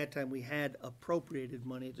even at that time we had appropriated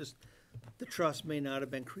money. Just the trust may not have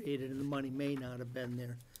been created and the money may not have been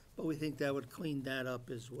there. But we think that would clean that up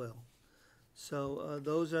as well. So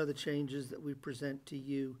those are the changes that we present to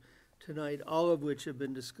you tonight, all of which have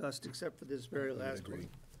been discussed except for this very last one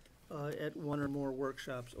at one or more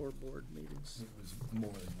workshops or board meetings. It was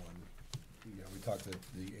more than one. Yeah, we talked at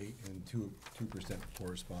the 8 and 2%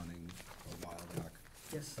 corresponding a while back.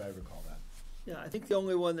 Yes. I recall that. Yeah, I think the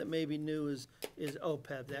only one that may be new is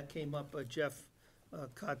OPEB. That came up, Jeff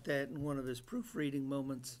caught that in one of his proofreading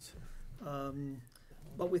moments.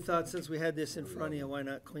 But we thought since we had this in front of you, why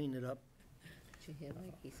not clean it up? Did you hear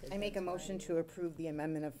Mike? He said I make a that's motion to approve the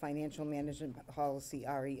amendment of financial management policy,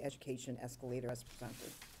 RE education escalator as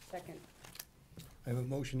presented. Second. I have a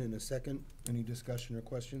motion and a second. Any discussion or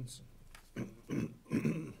questions?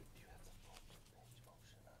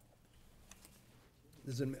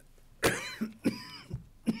 Doesn't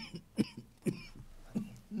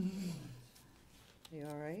You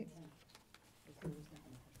all right?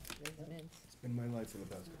 It's been my life for the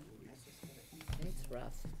past couple of weeks. It's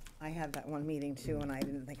rough. I had that one meeting too, and I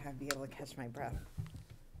didn't think I'd be able to catch my breath.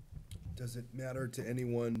 Does it matter to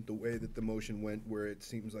anyone the way that the motion went, where it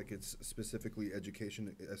seems like it's specifically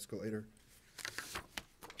education escalator?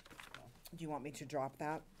 Do you want me to drop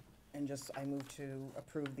that and just, I move to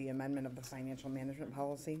approve the amendment of the financial management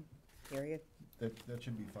policy, period? That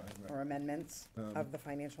should be fine, right? Or amendments of the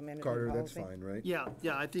financial management Carter, policy? that's fine, right? Yeah,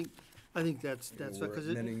 I think that's we're because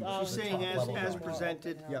amending she's the saying top level as one.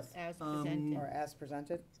 presented. Yep. As presented. Or as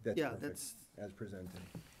presented? That's Yeah, perfect. that's, As presented.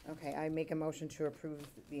 Okay, I make a motion to approve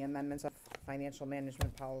the amendments of financial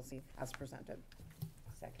management policy as presented.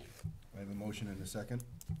 Second. I have a motion and a second.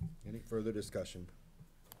 Any further discussion?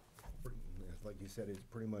 Like you said, it's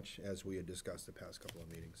pretty much as we had discussed the past couple of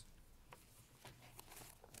meetings.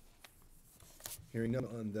 Hearing none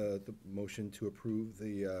on the motion to approve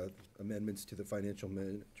the amendments to the financial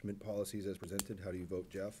management policies as presented, how do you vote,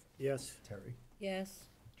 Jeff? Yes. Terry? Yes.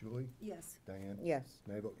 Julie? Yes. Diane? Yes.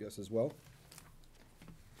 And I vote yes as well.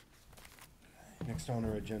 Next on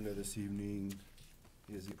our agenda this evening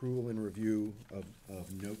is the approval and review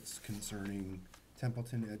of notes concerning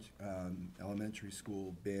Templeton Elementary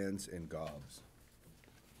School bands and gobs.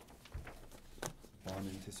 Bond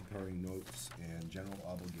anticipatory notes and general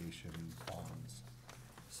obligation bonds.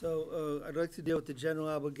 so I'd like to deal with the general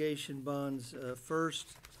obligation bonds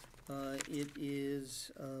first. It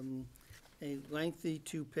is a lengthy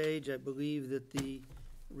 2-page. I believe that the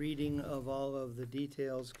reading of all of the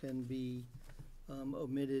details can be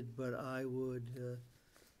omitted, but I would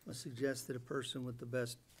suggest that a person with the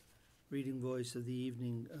best reading voice of the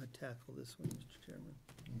evening tackle this one, Mr. Chairman.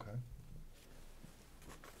 Okay.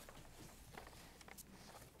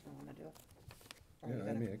 You wanna do it? Or Yeah, you I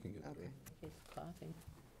gonna- mean, I can get through Okay. it. He's coughing.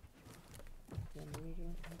 You want me to read you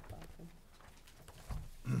one? No problem.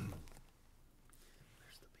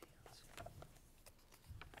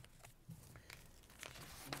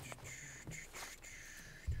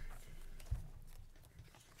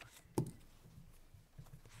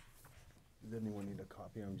 Does anyone need a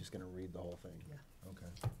copy? I'm just gonna read the whole thing. Yeah. Okay.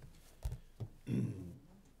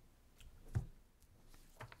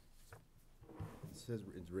 It says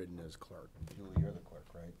it's written as clerk. Julie, you're the clerk,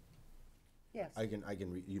 right? Yes. I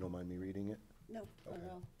can read, you don't mind me reading it? No, not Okay.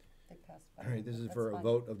 at all. They passed by. All right, this is That's for a fine.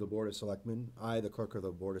 vote of the Board of Selectmen. I, the clerk of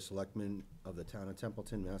the Board of Selectmen of the town of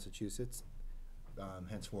Templeton, Massachusetts,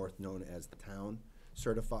 henceforth known as the town,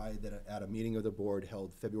 certify that at a meeting of the board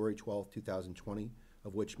held February 12th, 2020,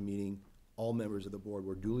 of which meeting all members of the board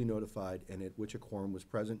were duly notified and at which a quorum was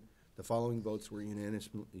present, the following votes were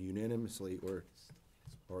unanimously, or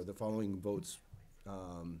the following votes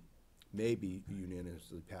may be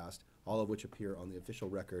unanimously passed, all of which appear on the official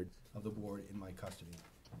record of the board in my custody.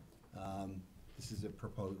 This is the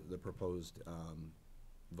proposed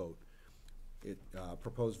vote.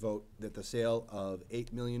 Proposed vote that the sale of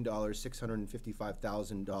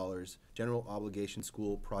 $8,655,000 general obligation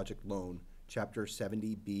school project loan, Chapter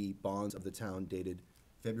 70B bonds of the town dated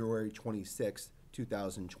February 26th,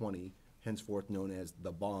 2020, henceforth known as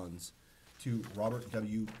the bonds, to Robert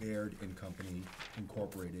W. Baird and Company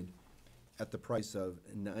Incorporated at the price of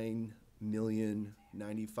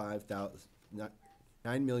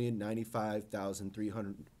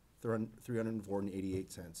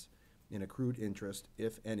 $9,095,304.88 in accrued interest,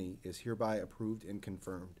 if any, is hereby approved and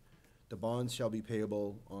confirmed. The bonds shall be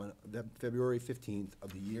payable on February 15th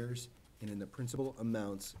of the years and in the principal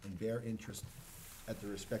amounts and bear interest at the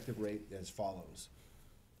respective rate as follows.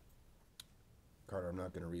 Carter, I'm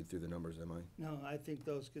not gonna read through the numbers, am I? No, I think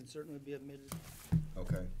those can certainly be admitted.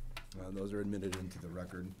 Okay, those are admitted into the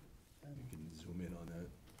record. You can zoom in on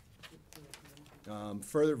that.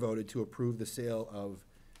 Further voted to approve the sale of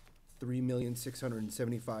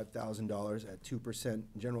 $3,675,000 at 2%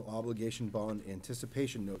 general obligation bond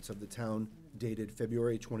anticipation notes of the town dated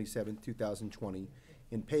February 27th, 2020,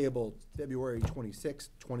 and payable February 26th,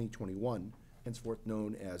 2021, henceforth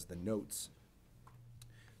known as the notes,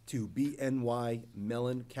 to BNY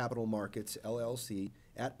Mellon Capital Markets LLC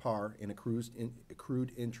at par and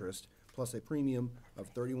accrued interest, plus a premium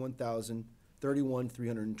of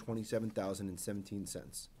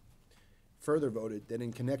 $327,017. Further voted that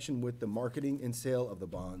in connection with the marketing and sale of the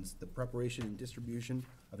bonds, the preparation and distribution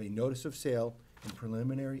of a notice of sale and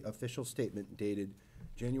preliminary official statement dated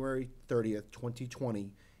January 30th,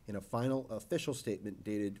 2020, and a final official statement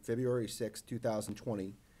dated February 6th,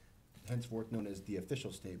 2020, henceforth known as the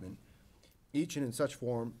official statement, each and in such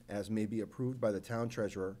form as may be approved by the town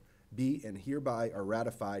treasurer, be and hereby are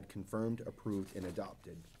ratified, confirmed, approved, and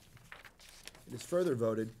adopted. It is further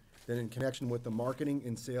voted that in connection with the marketing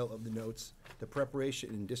and sale of the notes, the preparation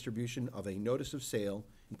and distribution of a notice of sale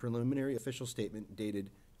and preliminary official statement dated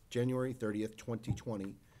January 30th,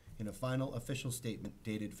 2020, and a final official statement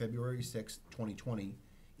dated February 6th, 2020,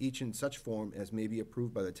 each in such form as may be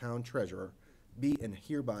approved by the town treasurer, be and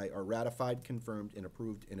hereby are ratified, confirmed, and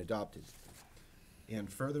approved and adopted. And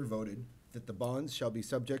further voted that the bonds shall be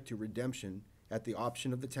subject to redemption at the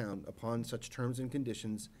option of the town upon such terms and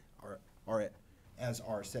conditions as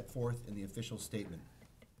are set forth in the official statement.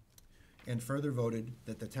 And further voted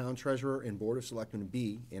that the town treasurer and board of selectmen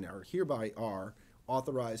be and are hereby are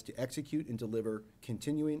authorized to execute and deliver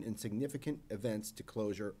continuing and significant events to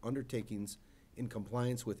closure undertakings in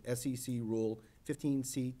compliance with SEC Rule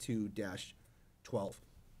 15C2-12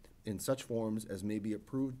 in such forms as may be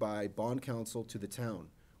approved by bond counsel to the town,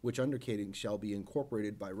 which undertaking shall be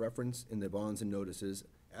incorporated by reference in the bonds and notices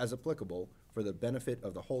as applicable for the benefit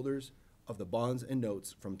of the holders of the bonds and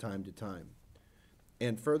notes from time to time.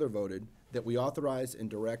 And further voted that we authorize and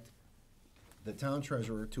direct the town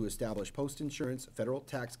treasurer to establish post-insurance federal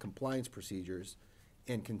tax compliance procedures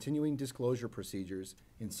and continuing disclosure procedures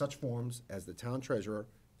in such forms as the town treasurer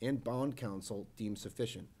and bond counsel deem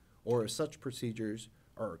sufficient, or as such procedures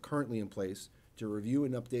are currently in place, to review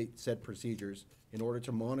and update said procedures in order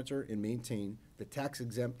to monitor and maintain the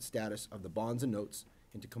tax-exempt status of the bonds and notes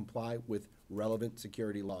and to comply with relevant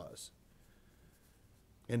security laws.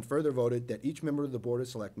 And further voted that each member of the Board of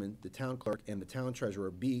Selectmen, the town clerk, and the town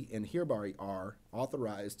treasurer be and hereby are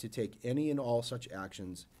authorized to take any and all such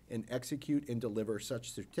actions and execute and deliver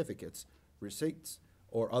such certificates, receipts,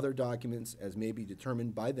 or other documents as may be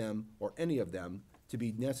determined by them or any of them to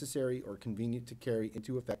be necessary or convenient to carry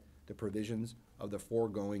into effect the provisions of the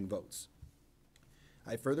foregoing votes.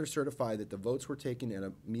 I further certify that the votes were taken at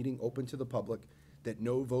a meeting open to the public, that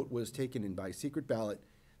no vote was taken in by secret ballot,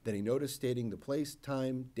 Then a notice stating the place,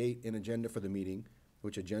 time, date, and agenda for the meeting,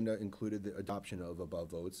 which agenda included the adoption of above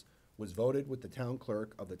votes, was voted with the town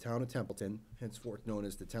clerk of the town of Templeton, henceforth known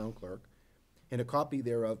as the town clerk, and a copy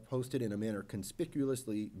thereof posted in a manner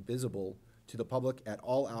conspicuously visible to the public at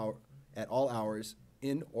all hours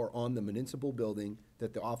in or on the municipal building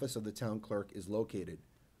that the office of the town clerk is located,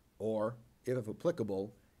 or, if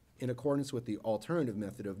applicable, in accordance with the alternative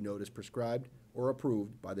method of notice prescribed or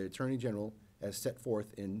approved by the Attorney General as set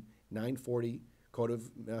forth in 940 Code of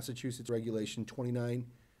Massachusetts Regulation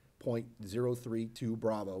 29.032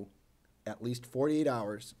 Bravo, at least 48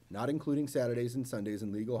 hours, not including Saturdays and Sundays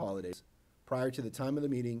and legal holidays, prior to the time of the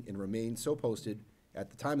meeting, and remain so posted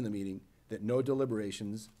at the time of the meeting that no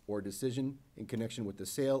deliberations or decision in connection with the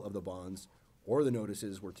sale of the bonds or the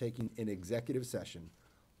notices were taken in executive session,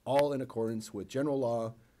 all in accordance with General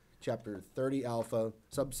Law, Chapter 30 Alpha,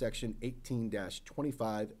 subsection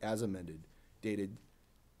 18-25, as amended, dated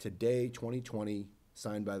today, 2020,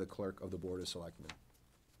 signed by the Clerk of the Board of Selectmen.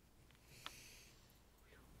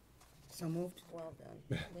 So moved. Well done.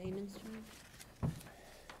 Layman's term?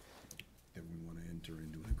 That we want to enter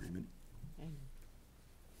into an agreement. I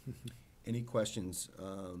know. Any questions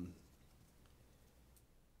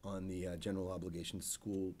on the general obligation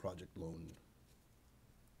school project loan,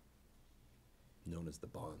 known as the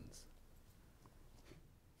bonds?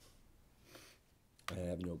 I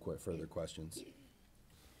have no further questions.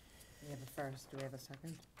 We have a first, do we have a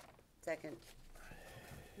second? Second.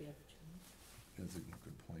 We have a change. That's a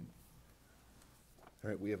good point. All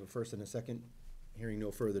right, we have a first and a second. Hearing no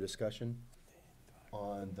further discussion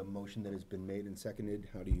on the motion that has been made and seconded,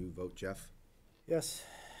 how do you vote, Jeff? Yes.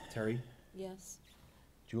 Terry? Yes.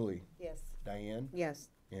 Julie? Yes. Diane? Yes.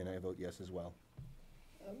 And I vote yes as well.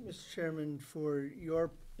 Mr. Chairman, for your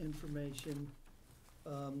information,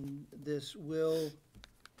 this will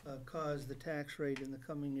cause the tax rate in the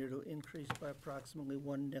coming year to increase by approximately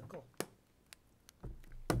 1 nickel.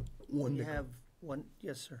 One We nickel. have one,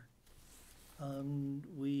 yes, sir.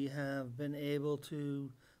 We have been able to,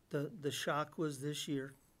 the shock was this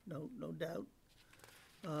year, no doubt.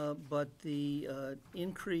 But the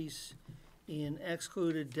increase in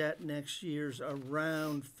excluded debt next year's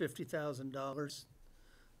around $50,000.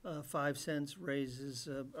 5 cents raises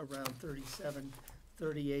around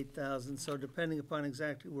 38,000. So depending upon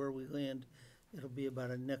exactly where we land, it'll be about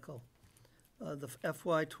a nickel. The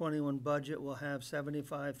FY21 budget will have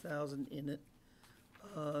 75,000 in it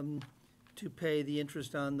to pay the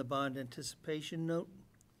interest on the bond anticipation note.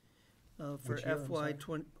 For Which year, I'm sorry?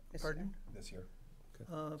 FY20, This pardon? This year.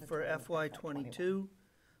 For FY22,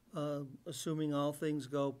 assuming all things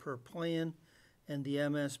go per plan and the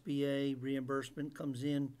MSBA reimbursement comes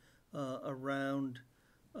in around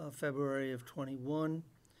February of '21,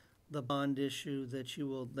 the bond issue that you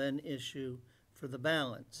will then issue for the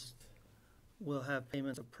balance will have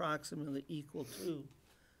payments approximately equal to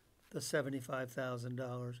the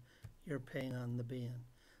 $75,000 you're paying on the ban.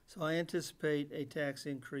 So I anticipate a tax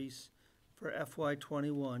increase for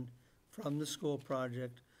FY21 from the school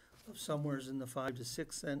project of somewhere in the 5 to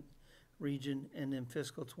 6 cent region, and in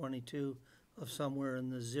fiscal '22 of somewhere in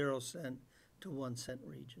the 0 cent to 1 cent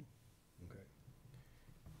region. Okay.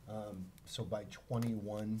 So by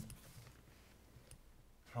 '21,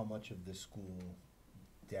 how much of the school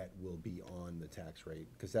debt will be on the tax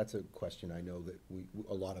rate? Because that's a question I know that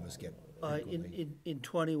a lot of us get frequently. In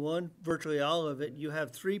 '21, virtually all of it, you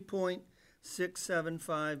have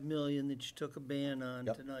 3.675 million that you took a ban on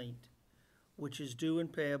Yep. tonight, which is due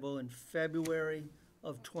and payable in February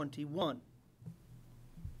of '21.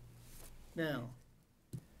 Now,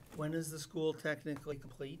 when is the school technically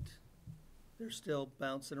complete? They're still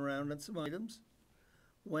bouncing around on some items.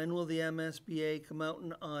 When will the MSBA come out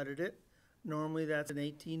and audit it? Normally, that's an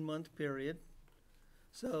 18-month period.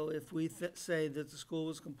 So if we say that the school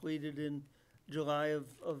was completed in July of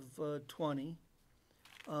 '20,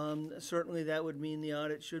 certainly that would mean the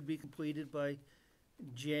audit should be completed by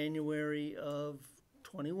January of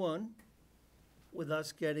 '21, with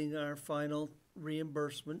us getting our final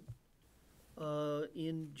reimbursement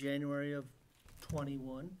in January of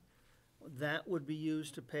 '21. That would be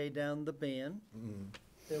used to pay down the ban.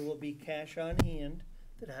 There will be cash on hand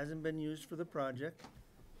that hasn't been used for the project.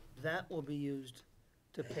 That will be used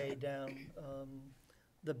to pay down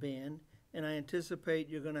the ban. And I anticipate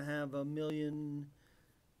you're gonna have $1.5 million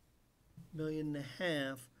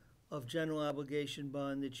of general obligation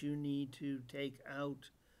bond that you need to take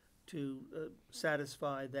out to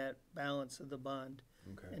satisfy that balance of the bond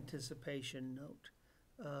Okay. anticipation note.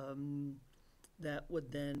 That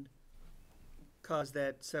would then cause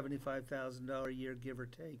that $75,000 a year, give or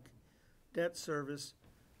take, debt service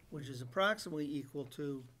which is approximately equal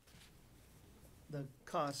to the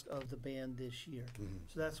cost of the band this year.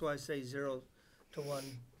 So that's why I say 0 to 1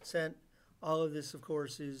 cent. All of this, of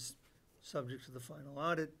course, is subject to the final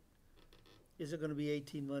audit. Is it gonna be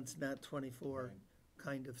 18 months, not 24,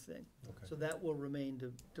 kind of thing? Okay. So that will remain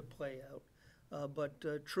to play out. But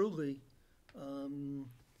truly,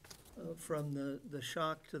 from the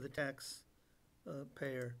shock to the tax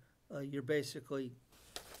payer, you're basically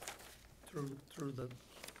through the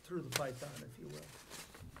python, if you will.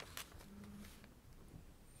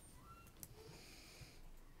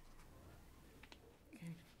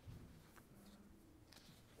 Okay.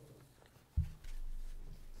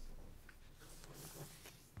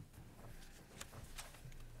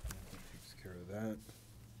 Takes care of that.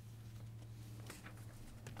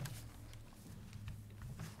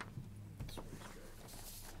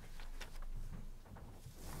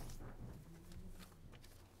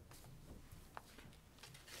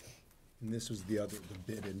 And this was the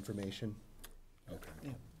bid information? Okay.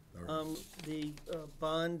 Yeah. All right. The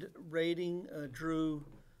bond rating drew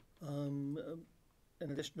an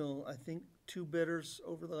additional, I think, 2 bidders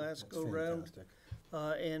over the last That's go-round. fantastic.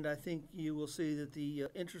 And I think you will see that the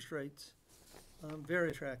interest rates,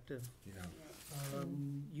 very attractive. Yeah.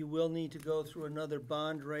 You will need to go through another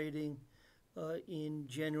bond rating in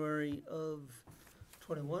January of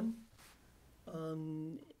 '21.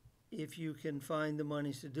 If you can find the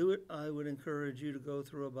monies to do it, I would encourage you to go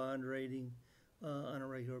through a bond rating on a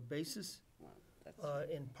regular basis,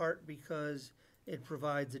 in part because it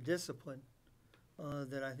provides a discipline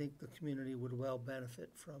that I think the community would well benefit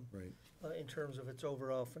from. Right. In terms of its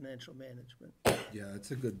overall financial management. Yeah,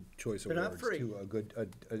 it's a good choice of They're not words, free. too.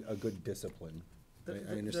 A good discipline. I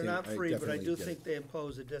They're understand. not free, but I definitely do get think it. they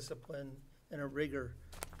impose a discipline and a rigor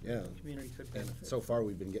Yeah. the community could And benefit. so far,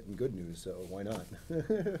 we've been getting good news, so why not?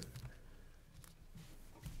 That's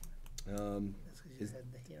because you is-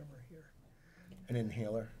 had the hammer here. An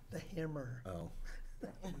inhaler? The hammer. Oh.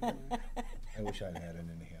 I wish I'd had an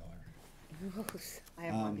inhaler. I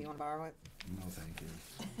have one, do you wanna borrow it? No, thank you.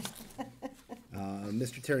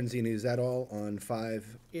 Mr. Terenzini, is that all on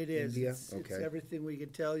 5 It is. India? It's Okay. everything we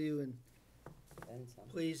could tell you, and Then some.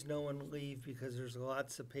 please, no one leave, because there's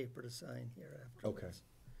lots of paper to sign here afterwards.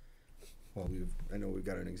 Well, I know we've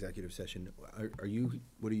got an executive session. Are you,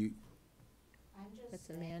 what are you? I'm just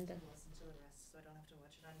Amanda. Listen to the rest, so I don't have to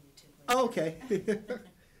watch it on YouTube. Oh, okay.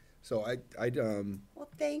 So I'd, Well,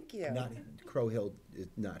 thank you. not, Crow Hill is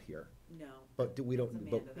not here, No, but we don't, It's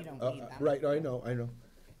but, Amanda We that don't we- need them. right, I know. no,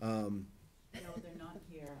 they're not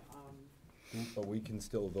here. But we can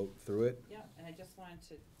still vote through it. Yeah, and I just wanted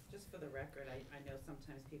to, just for the record, I know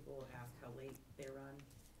sometimes people will ask how late they run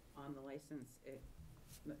on the license.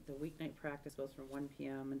 The weeknight practice goes from 1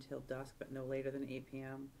 PM until dusk, but no later than 8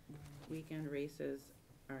 PM. Weekend races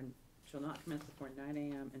shall not commence before 9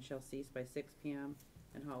 AM and shall cease by 6 PM,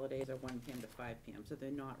 and holidays are 1 PM to 5 PM, so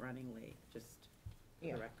they're not running late, just for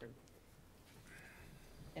Yeah. the record.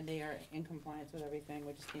 And they are in compliance with everything,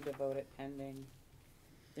 we just need to vote it pending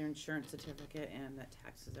their insurance certificate and that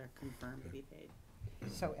taxes are confirmed to be paid.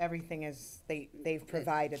 So everything is, they've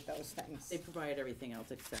provided those things, They provide everything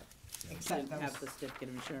else except except didn't have the those, certificate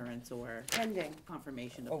of insurance or Pending.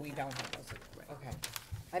 confirmation of. oh, the we tax. don't have those, Right. okay.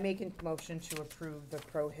 I make a motion to approve the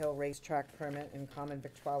Crow Hill Racetrack permit and common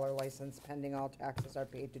victualler license pending all taxes are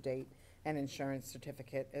paid to date and insurance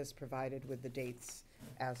certificate is provided with the dates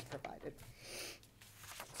as provided.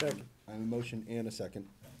 Second. I have a motion and a second.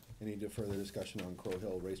 Any further discussion on Crow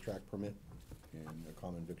Hill Racetrack permit and the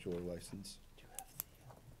common victualler license?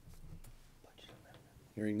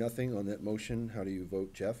 Hearing nothing on that motion, how do you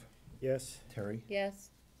vote, Jeff? Yes. Terry? Yes,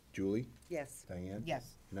 Julie? Yes. Diane?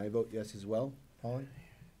 Yes, And I vote yes as well. Polly?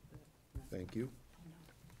 Thank you.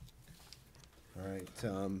 All right,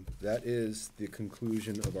 that is the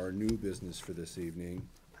conclusion of our new business for this evening.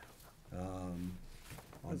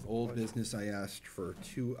 On old business, I asked for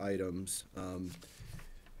 2 items.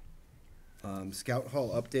 Scout Hall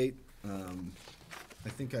update. I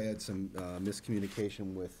think I had some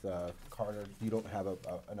miscommunication with Carter. You don't have an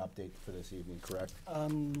update for this evening, correct?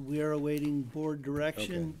 We are awaiting board Okay,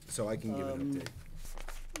 direction. so I can give an update.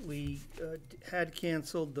 We had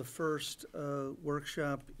canceled the first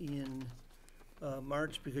workshop in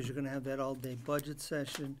March because you're gonna have that all-day budget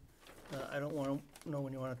session. I don't know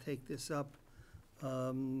when you wanna take this up.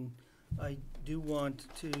 I do want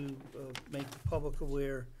to make the public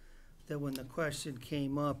aware that when the question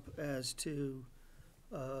came up as to,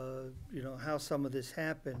 how some of this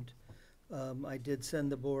happened, I did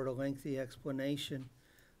send the board a lengthy explanation.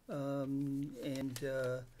 I'm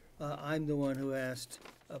the one who asked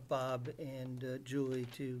Bob and Julie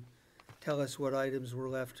to tell us what items were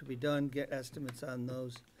left to be done, get estimates on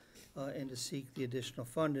those, and to seek the additional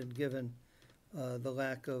funding, given the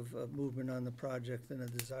lack of movement on the project and a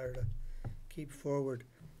desire to keep forward.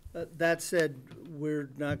 That said, we're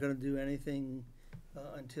not gonna do anything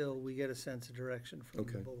until we get a sense of direction from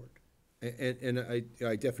the Okay. board. And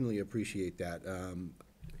I definitely appreciate that.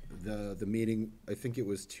 The meeting, I think it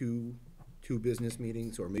was two business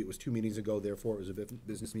meetings, or maybe it was 2 meetings ago, therefore it was a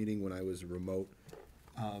business meeting when I was remote.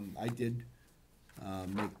 I did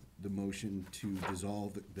make the motion to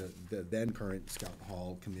dissolve the then current Scout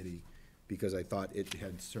Hall Committee because I thought it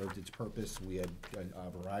had served its purpose. We had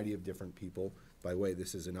a variety of different people. By the way,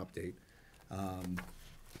 this is an update.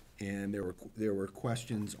 And there were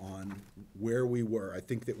questions on where we were. I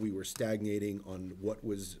think that we were stagnating on what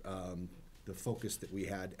was the focus that we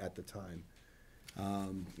had at the time.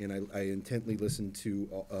 And I intently listened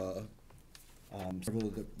to several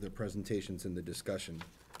of the presentations and the discussion.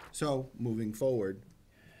 So, moving forward,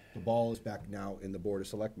 the ball is back now in the Board of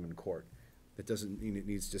Selectmen court. That doesn't mean it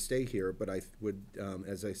needs to stay here, but I would,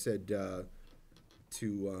 as I said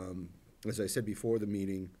before the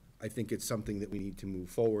meeting, I think it's something that we need to move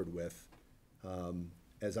forward with.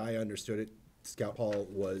 As I understood it, Scout Hall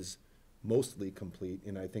was mostly complete,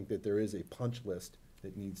 and I think that there is a punch list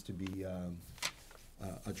that needs to be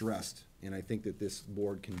addressed. And I think that this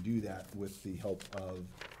board can do that with the help of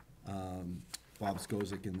Bob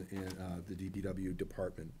Skozik and the DPW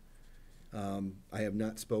department. I have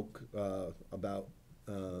not spoke about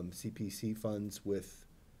CPC funds with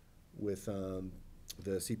the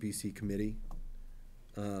CPC committee.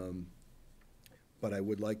 But I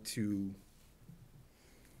would like to,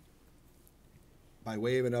 by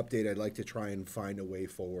way of an update, I'd like to try and find a way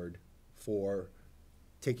forward for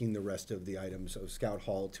taking the rest of the items of Scout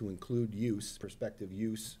Hall to include use, prospective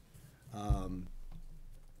use,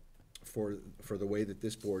 for the way that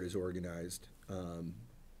this board is organized. I'd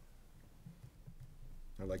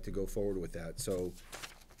like to go forward with that. So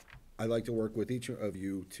I'd like to work with each of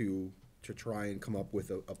you to try and come up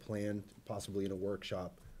with a plan, possibly in a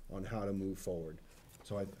workshop, on how to move forward.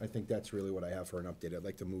 So I think that's really what I have for an update. I'd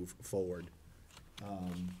like to move forward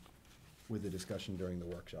with the discussion during the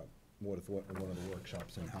workshop, one of the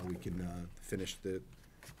workshops, and how we can finish the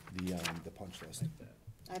punch list.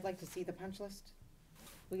 I'd like to see the punch list.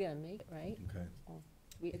 We gotta make it, right? Okay,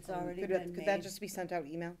 It's already Could been could that made. just be sent out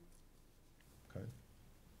email? okay.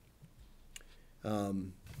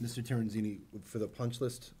 Mr. Terenzini, for the punch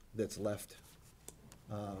list that's left,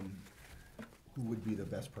 who would be the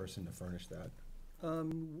best person to furnish that?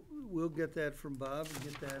 We'll get that from Bob and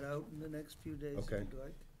get that out in the next few days, if Okay. you'd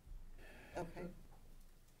like. Okay.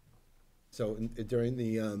 So during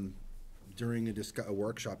the, during a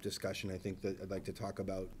workshop discussion, I think that I'd like to talk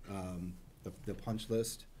about the punch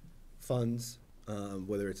list, funds,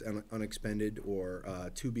 whether it's unexpended or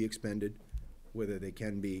to be expended, whether they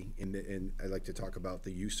can be, and I'd like to talk about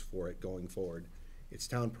the use for it going forward. It's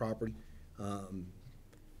town property.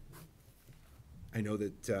 I know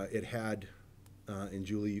that it had, and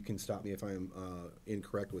Julie, you can stop me if I'm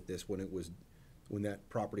incorrect with this, when that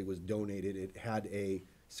property was donated, it had a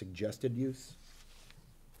suggested use.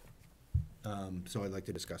 So I'd like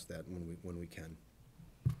to discuss that when we can.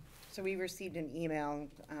 So we received an email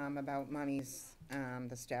about monies,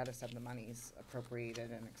 the status of the monies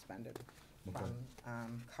appropriated and expended Okay.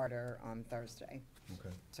 from Carter on Thursday. Okay.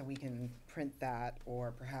 So we can print that,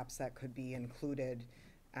 or perhaps that could be included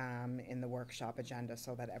in the workshop agenda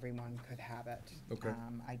so that everyone could have it. Okay.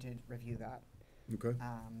 I did review that. Okay.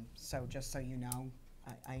 So just so you know,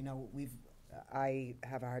 I know I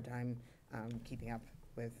have a hard time keeping up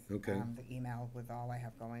with Okay. the email with all I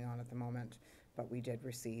have going on at the moment, but we did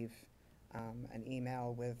receive an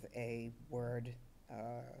email with a Word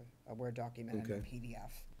document and a Okay.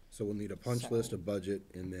 PDF. So we'll need a punch So- list, a budget,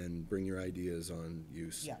 and then bring your ideas on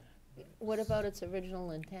use. Yeah, What about its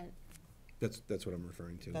original intent? That's what I'm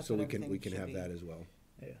referring to. That's So what we can everything should have be. that as well.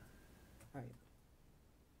 Yeah. right.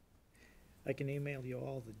 I can email you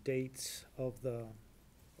all the dates of the,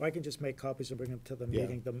 or I can just make copies and bring them to the Yeah.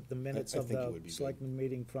 meeting, the minutes I of think it the would be good. selectmen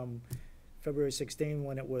meeting from February 16,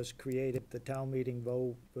 when it was created, the town meeting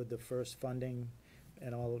vote with the first funding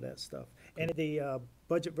and all of that stuff. And the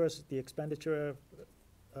budget versus the expenditure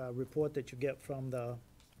report that you get from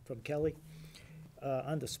Kelly,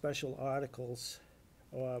 under special articles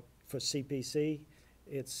for CPC,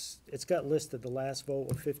 it's got listed, the last vote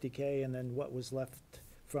of 50K, and then what was left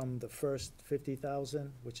from the first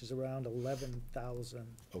 50,000, which is around 11,000.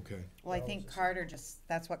 Okay. Well, I think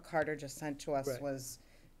that's what Carter just sent to us, Right. was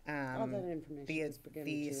All that information the, was given to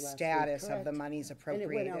the you last week, status of the correct? monies And it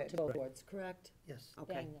went out to appropriated. both boards, correct? Yes.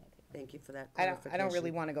 Okay, Dang that. thank you for that I clarification. don't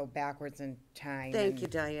really want to go backwards in time. Thank and- you,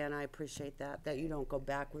 Diane, I appreciate that you don't go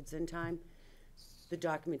backwards in time. The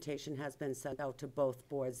documentation has been sent out to both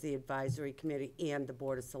boards, the advisory committee and the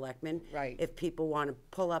Board of Selectmen. Right. If people want to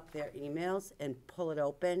pull up their emails and pull it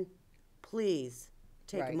open, please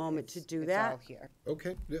take a Right, moment to it's- do it's all that. here,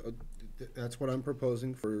 Okay, yeah, that's what I'm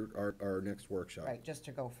proposing for our next workshop. right, just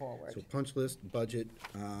to go forward. So punch list, budget,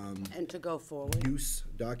 And to go forward. use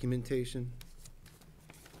documentation.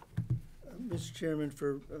 Mr. Chairman,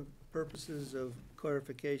 for purposes of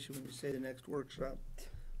clarification, when you say the next workshop,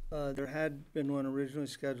 there had been one originally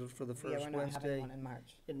scheduled for the Yeah, first we're not having Wednesday one in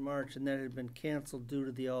March. in March, and that had been canceled due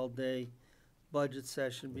to the all-day budget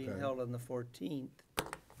session being Okay. held on the 14th.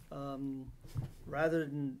 Rather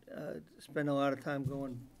than spend a lot of time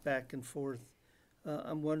going back and forth,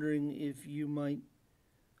 I'm wondering if you might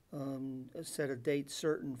set a date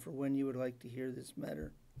certain for when you would like to hear this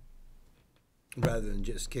matter. Rather than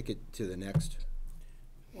just kick it to the next.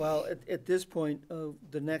 Well, at this point,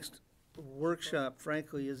 the next workshop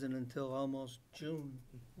frankly isn't until almost June,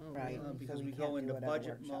 Right. so because we can't go do into it at a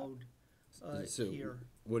budget workshop. mode So here.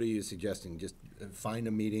 what are you suggesting? Just find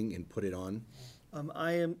a meeting and put it on?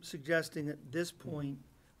 I am suggesting at this point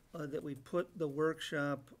that we put the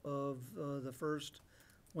workshop of the first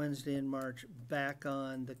Wednesday in March back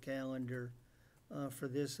on the calendar for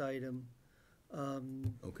this item,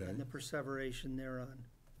 Okay. and the perseveration thereon.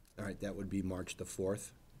 All right, that would be March the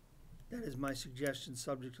 4th. That is my suggestion,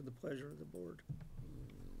 subject to the pleasure of the board.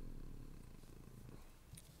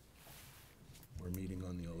 We're meeting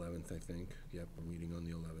on the 11th, I think. Yep, we're meeting on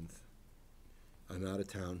the 11th. I'm out of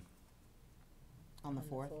town On the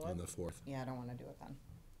 4th? on the 4th. Yeah, I don't want to do it then.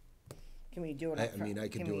 Can we do it? I up mean, front? I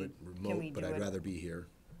could Can do we- it can we remote, but do I'd it- rather be here.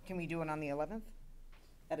 Can we do it on the 11th?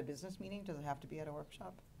 At a business meeting? Does it have to be at a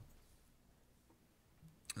workshop?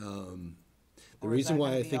 The Or is reason that why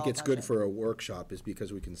gonna I be think all it's good budget? for a workshop is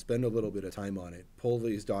because we can spend a little bit of time on it, pull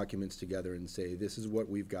these documents together and say, this is what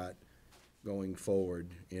we've got going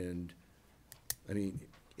forward. And, I mean,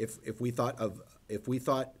 if we thought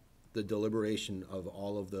the deliberation of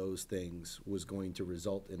all of those things was going to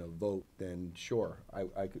result in a vote, then sure,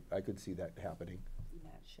 I could see that happening.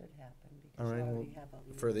 That should happen, All because you right, already well, have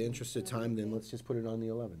a. For the interest of time, then let's just put it on the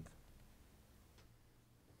 11th.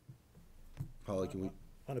 Holly, can we,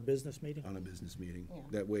 On a business meeting? on a business meeting? Yeah.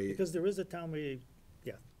 That way, Because there is a town meeting,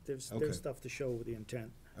 yeah, Okay. there's stuff to show with the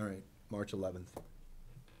intent. all right, March 11th.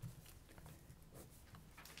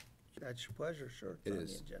 That's your pleasure, sure. It It's on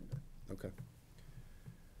is. the agenda. Okay.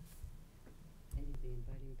 And you'd be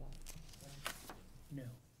inviting Bob, No.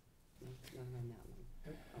 no, not on that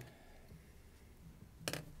one.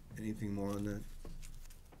 Okay. Anything more on that?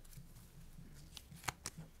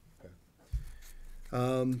 Okay.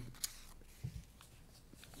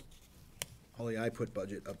 Holly, I put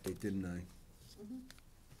budget update, didn't I?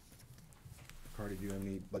 Cardi, do you have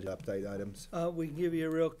any budget update items? We can give you a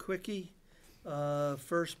real quickie.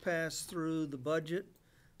 First pass through the budget,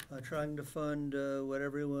 trying to fund what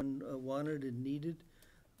everyone wanted and needed.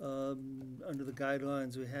 Under the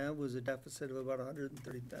guidelines we have was a deficit of about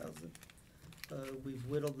 130,000. We've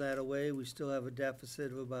whittled that away. We still have a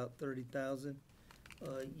deficit of about 30,000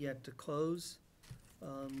 yet to close.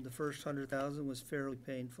 The first 100,000 was fairly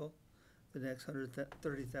painful. The next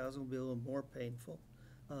 130,000 will be a little more painful.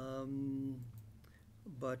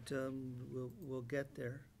 But we'll get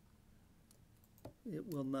there. It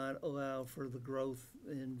will not allow for the growth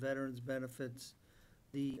in veterans' benefits,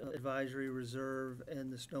 the advisory reserve,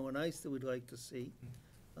 and the snow and ice that we'd like to see.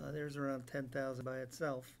 There's around 10,000 by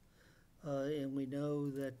itself. And we know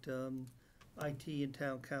that IT and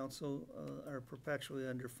town council are perpetually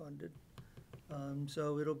underfunded.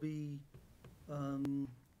 So it'll be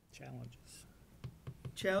Challenges.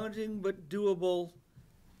 challenging but doable,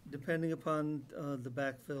 depending upon the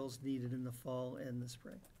backfills needed in the fall and the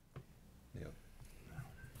spring. Yeah.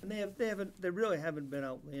 And they really haven't been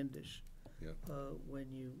outlandish Yeah.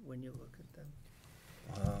 when you look at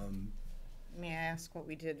them. May I ask what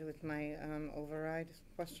we did with my override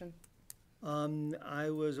question? I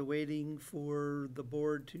was awaiting for the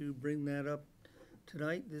board to bring that up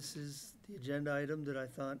tonight. This is the agenda item that I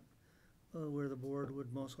thought where the board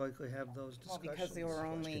would most likely have those Well, discussions. because there were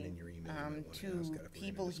Question only in your email, you might wanna ask two that if we're gonna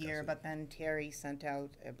people discuss here, it. but then Terry sent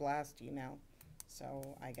out a blast email.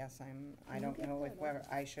 So I guess I don't know if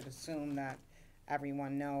I should assume that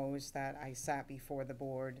everyone knows that I sat before the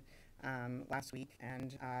board last week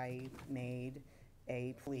and I made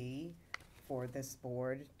a plea for this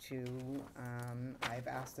board to, I've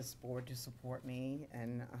asked this board to support me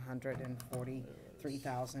in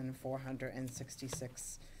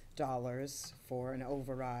 $143,466 for an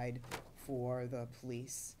override for the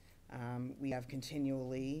police. We have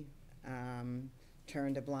continually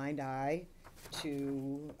turned a blind eye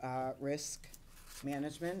to risk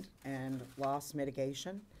management and loss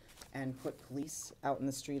mitigation and put police out in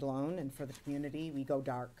the street alone. And for the community, we go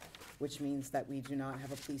dark, which means that we do not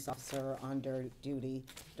have a police officer on duty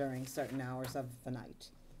during certain hours of the night.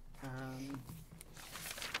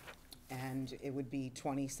 And it would be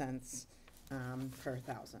 20 cents per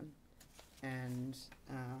thousand. And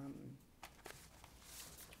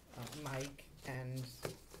Mike and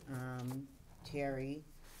Terry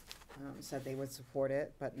said they would support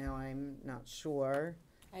it, but now I'm not sure.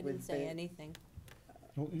 I didn't with say the- anything,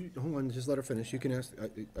 Hold on, just let her finish. You can ask, I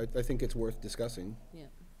think it's worth discussing. yeah.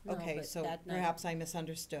 No, Okay, but so that night- perhaps I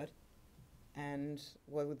misunderstood. And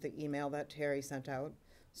what with the email that Terry sent out,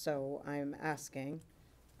 so I'm asking,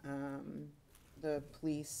 the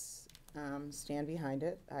police, stand behind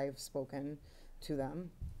it. I've spoken to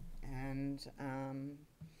them, and,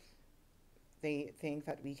 they think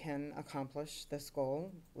that we can accomplish this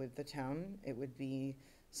goal with the town. It would be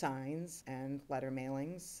signs and letter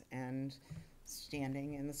mailings and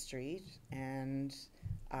standing in the street, and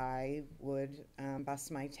I would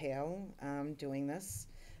bust my tail doing this,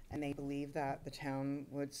 and they believe that the town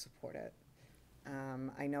would support it.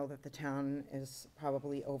 I know that the town is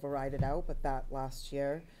probably overrided out, but that last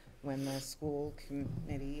year, when the school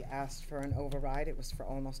committee asked for an override, it was for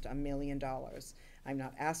almost $1 million. I'm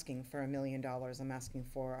not asking for $1 million, I'm asking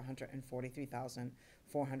for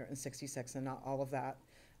 $143,466, and not all of that.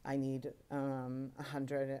 I need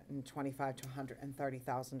 $125,000 to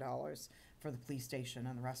 $130,000 for the police station,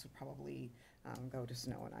 and the rest would probably go to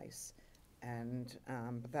snow and ice. And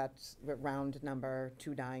but that's the round number,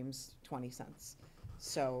 2 dimes, 20 cents.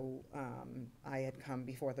 So I had come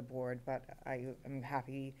before the board, but I am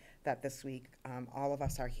happy that this week all of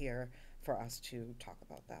us are here for us to talk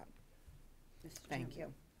about that. Mr. Thank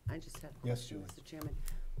Chairman, you. I just have a Yes, question, Julie. Mr. Chairman.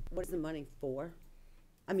 What is the money for?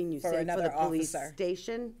 I mean, you For said for another the police officer.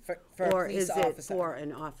 station? For a Or police is it officer. for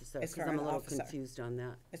an officer? It's for Because I'm a an little officer. confused on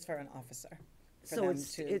that. It's for an officer. For So them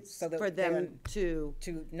it's, to- it's so that for they're- them to,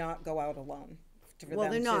 To not go out alone. For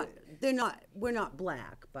well, them they're not, we're not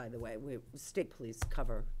black, by the way. State police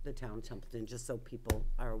cover the town of Templeton, just so people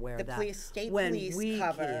are aware The of that. police, state When police we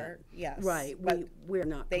cover, can't. yes. Right, but we're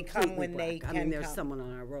not they come completely when they black. I mean, can there's come. someone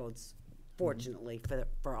on our roads, fortunately,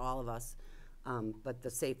 for all of us. But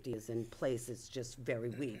the safety is in place, it's just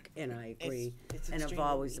very weak, and I agree. it's And I've extremely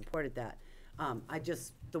always weak. supported that.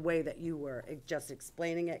 The way that you were just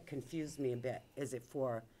explaining it confused me a bit. Is it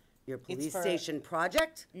for your police for- station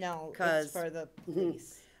project? No, it's 'Cause- for the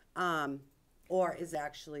police. Or is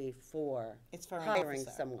actually for It's for an hiring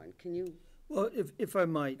officer. someone? Can you, Well, if I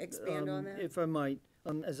might. Expand on that? If I might,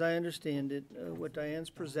 as I understand it, what Diane's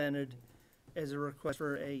presented as a request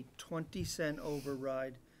for a 20-cent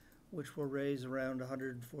override, which will raise around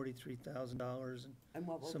 $143,000 and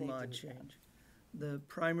what will they some do odd with that? change. The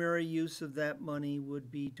primary use of that money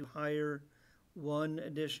would be to hire 1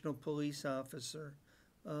 additional police officer,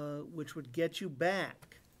 which would get you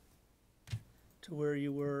back to where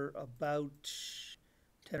you were about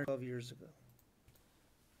 10 or 12 years ago.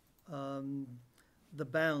 The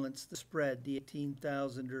balance, the spread, the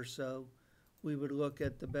 18,000 or so, we would look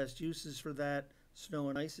at the best uses for that. Snow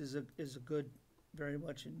and ice is a good, very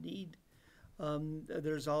much in need.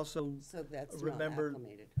 There's also, So that's not remember,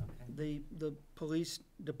 acclimated, okay. the police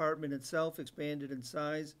department itself expanded in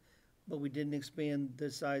size, but we didn't expand the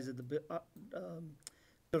size of the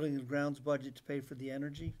building and grounds budget to pay for the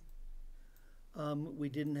energy. We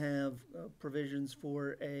didn't have provisions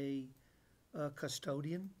for a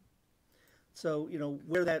custodian. So,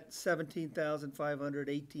 where that 17,500,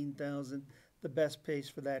 18,000, the best place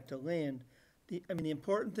for that to land. The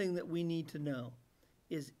important thing that we need to know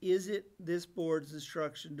is it this board's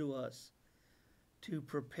instruction to us to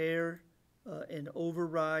prepare an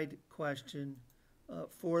override question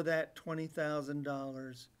for that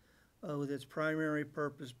 $20,000 with its primary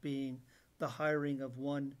purpose being the hiring of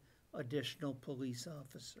 1 additional police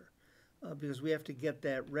officer? Because we have to get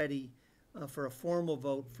that ready for a formal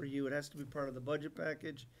vote for you. It has to be part of the budget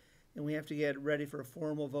package, and we have to get it ready for a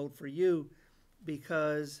formal vote for you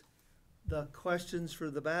because the questions for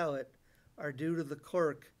the ballot are due to the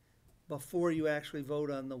clerk before you actually vote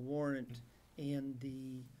on the warrant and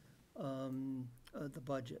the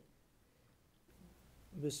budget.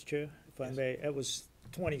 Mr. Chair, if I may, it was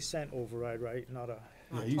 20-cent override, right? Not a,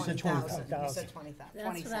 Yeah, you said 20,000. You 20,000. said 20,000.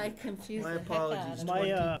 That's what I confused My the heck apologies. out of.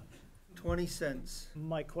 my, 20 cents.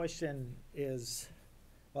 My question is,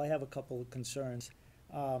 well, I have a couple of concerns.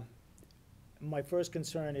 My first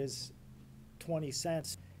concern is 20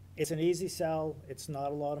 cents. It's an easy sell, it's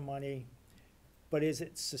not a lot of money, but is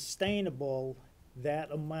it sustainable,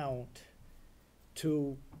 that amount,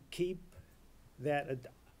 to keep that?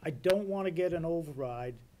 I don't want to get an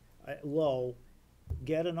override low,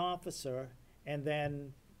 get an officer, and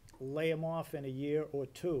then lay him off in a year or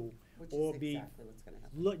two. Which or is be exactly what's gonna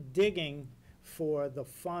happen. digging for the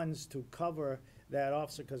funds to cover that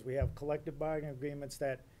officer, because we have collective bargaining agreements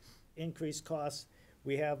that increase costs.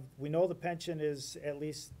 We know the pension is at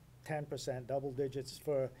least 10%, double digits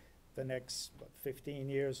for the next 15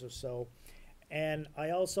 years or so. And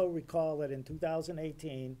I also recall that in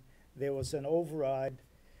 2018, there was an override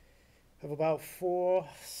of about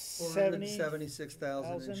 470.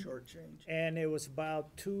 476,000 in short change. And it was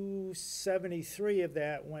about 273 of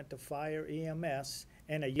that went to fire EMS.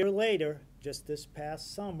 And a year later, just this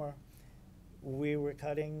past summer, we were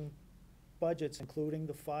cutting budgets, including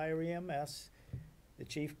the fire EMS. The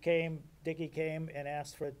chief came, Dickey came and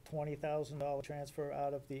asked for a $20,000 transfer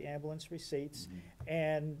out of the ambulance receipts.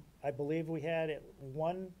 And I believe we had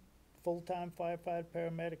one full-time firefighter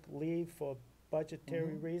paramedic leave for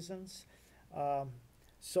budgetary reasons.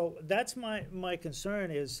 So that's my concern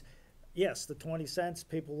is, yes, the 20 cents,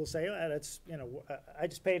 people will say, oh, that's, I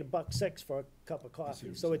just paid $1.06 for a cup of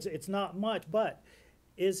coffee. So it's not much, but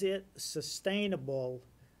is it sustainable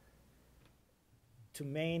to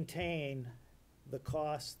maintain the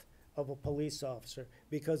cost of a police officer?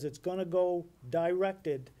 Because it's gonna go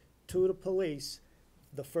directed to the police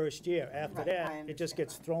the first year. After Right, that, I it just understand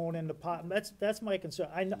gets that. thrown in the pot. That's my concern.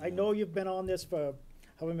 I know you've been on this for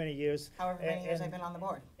however many years. However many years and- I've been on the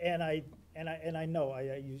board. And I know,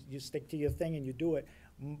 you stick to your thing and you do it.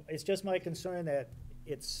 It's just my concern that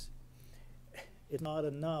it's not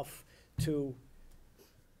enough to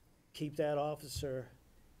keep that officer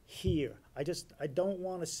here. I don't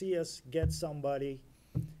wanna see us get somebody,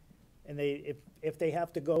 and if they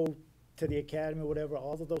have to go to the academy or whatever,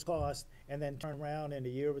 all of those costs, and then turn around in a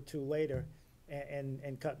year or two later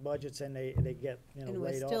and cut budgets, and they get, And we're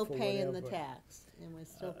laid off still or paying the whatever. tax, and we're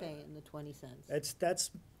still paying the 20 cents.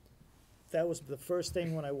 That was the first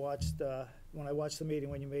thing when I watched the meeting,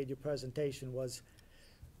 when you made your presentation, was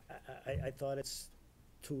I thought it's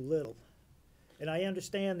too little. And I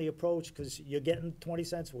understand the approach, because you're getting 20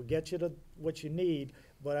 cents, will get you to what you need,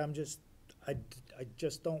 but I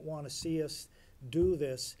just don't want to see us do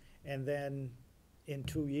this, and then in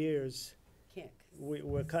 2 years, Can't.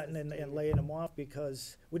 we're cutting and laying them off,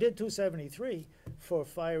 because we did 273 for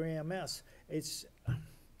fire EMS. It's,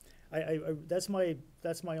 that's my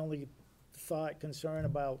only thought, concern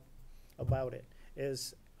about it,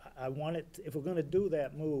 is I want it, if we're gonna do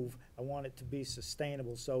that move, I want it to be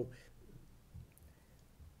sustainable, so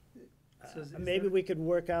So is maybe there- we could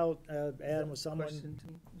work out, Adam, with Is that a someone, question to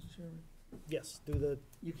me, Mr. Chairman? yes, do the,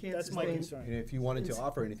 You can't that's my sustain, concern. And if you wanted to In-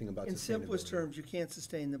 offer anything about in simplest sustainability. terms, you can't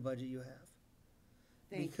sustain the budget you have.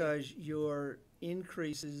 Thank you. Because your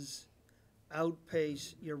increases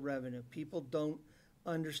outpace your revenue. People don't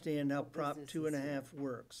understand how Prop business 2.5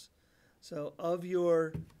 works. So of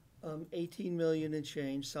your 18 million and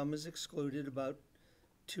change, some is excluded, about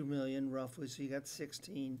 2 million roughly, so you got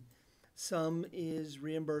 16. Some is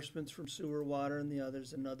reimbursements from sewer, water, and the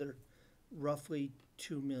others, another roughly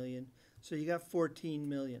 2 million. So you got 14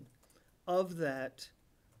 million. Of that,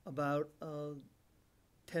 about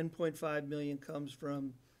 10.5 million comes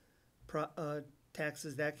from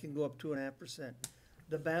taxes. That can go up 2.5%.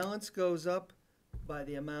 The balance goes up by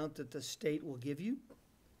the amount that the state will give you.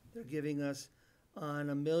 They're giving us, on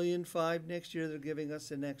 $1.5 million next year, they're giving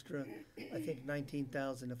us an extra, I think,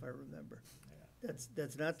 19,000 if I remember.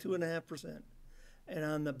 That's not 2.5%. And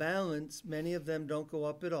on the balance, many of them don't go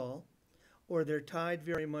up at all, or they're tied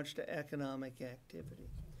very much to economic activity.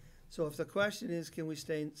 So if the question is, can we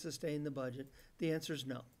sustain the budget? The answer is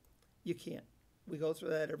no. You can't. We go through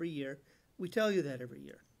that every year. We tell you that every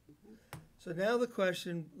year. So now the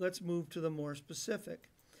question, let's move to the more specific.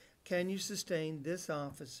 Can you sustain this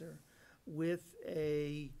officer with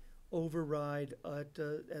a override at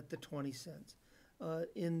the 20 cents?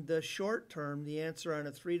 In the short term, the answer on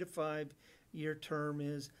a 3 to 5 year term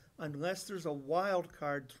is, unless there's a wild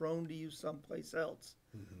card thrown to you someplace else,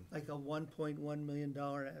 like a $1.1 million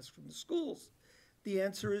ask from the schools, the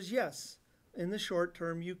answer is yes. In the short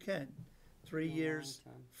term, you can. 3 years,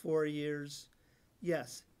 4 years,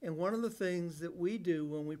 yes. And one of the things that we do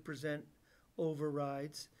when we present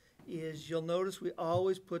overrides is, you'll notice we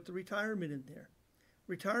always put the retirement in there.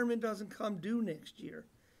 Retirement doesn't come due next year.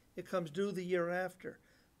 It comes due the year after.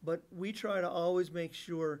 But we try to always make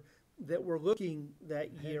sure that we're looking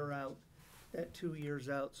that year out, that 2 years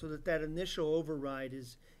out, so that that initial override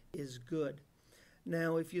is good.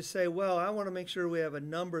 Now, if you say, well, I want to make sure we have a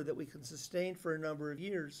number that we can sustain for a number of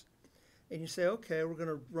years, and you say, okay, we're going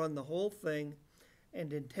to run the whole thing,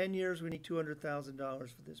 and in 10 years we need $200,000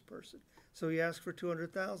 for this person. So you ask for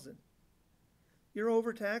 $200,000. You're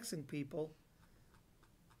overtaxing people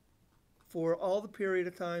for all the period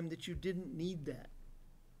of time that you didn't need that.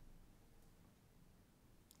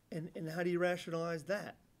 And how do you rationalize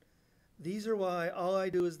that? These are why all I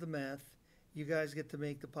do is the math. You guys get to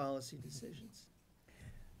make the policy decisions.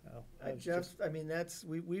 Well, I mean,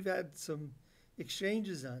 we've had some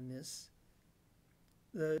exchanges on this.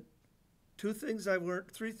 The three things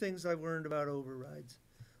I've learned about overrides.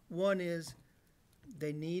 One is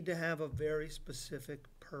they need to have a very specific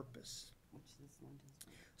purpose.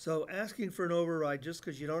 So asking for an override just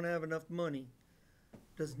because you don't have enough money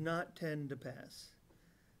does not tend to pass.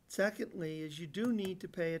 Secondly, is you do need to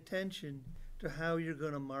pay attention to how you're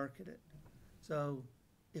going to market it. So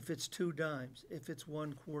if it's 2 dimes, if it's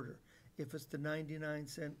 1/4, if it's the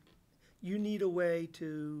 99-cent, you need a way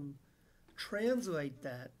to translate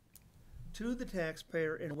that to the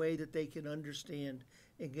taxpayer in a way that they can understand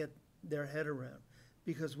and get their head around.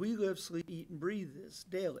 Because we live, sleep, eat, and breathe this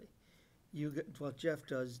daily. Well, Jeff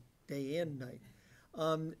does day and night.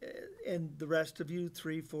 And the rest of you,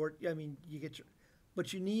 3, 4, I mean, you get your,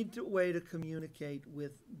 but you need a way to communicate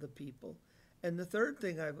with the people. And the third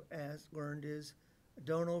thing I've learned is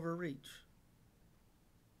don't overreach.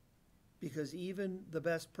 Because even the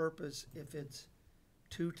best purpose, if it's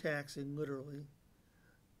too taxing, literally,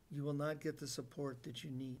 you will not get the support that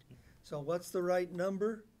you need. So what's the right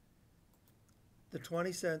number? The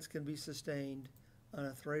 20 cents can be sustained on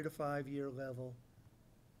a 3 to 5 year level,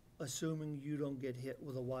 assuming you don't get hit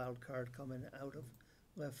with a wild card coming out of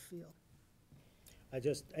left field.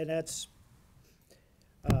 and that's,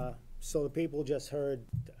 so the people just heard,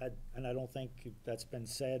 and I don't think that's been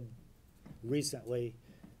said recently,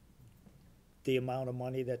 the amount of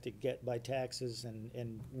money that they get by taxes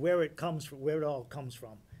and where it comes from, where it all comes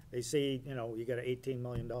from. They see, you know, you got an $18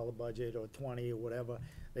 million budget or 20 or whatever.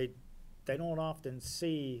 They don't often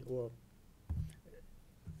see, or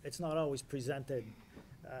it's not always presented,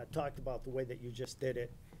 talked about the way that you just did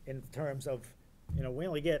it in terms of, you know, we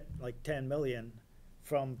only get like 10 million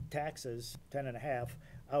from taxes, 10.5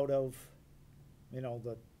 out of, you know,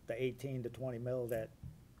 the 18 to 20 mil that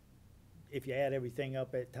if you add everything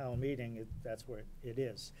up at town meeting, that's where it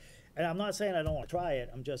is. And I'm not saying I don't want to try it.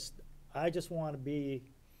 I just want to be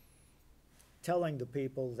telling the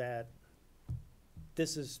people that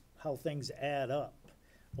this is how things add up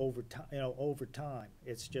over time, you know, over time.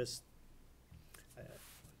 It's just,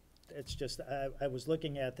 I was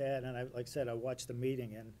looking at that, and like I said, I watched the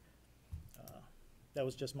meeting, and that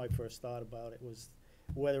was just my first thought about it, was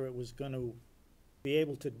whether it was going to be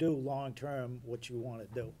able to do long-term what you want to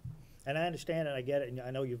do. And I understand it, I get it, and I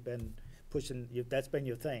know you've been pushing, that's been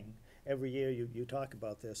your thing. Every year you talk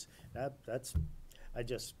about this. I'm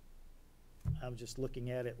just looking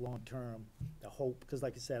at it long-term, the hope, because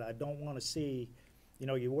like I said, I don't want to see, you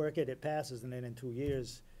know, you work it, it passes, and then in 2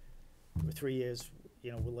 years or 3 years,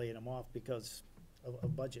 you know, we're laying them off because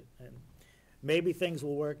of budget. And maybe things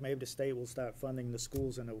will work, maybe the state will start funding the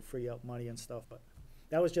schools and it'll free up money and stuff, but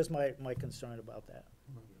that was just my concern about that.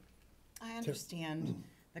 I understand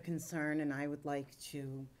the concern, and I would like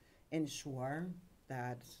to ensure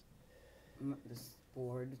that this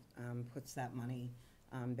board puts that money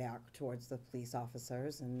back towards the police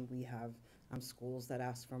officers, and we have schools that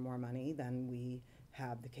ask for more money than we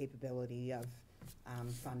have the capability of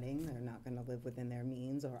funding. They're not going to live within their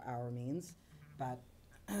means or our means, but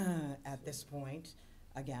at this point,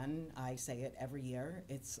 again, I say it every year,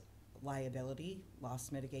 it's liability,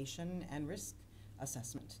 loss mitigation, and risk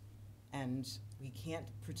assessment. And we can't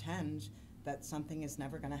pretend that something is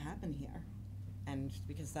never going to happen here, and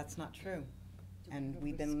because that's not true. And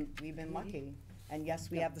we've been lucky. And yes,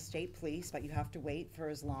 we have the state police, but you have to wait for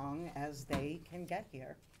as long as they can get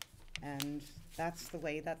here. And that's the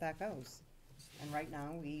way that goes. And right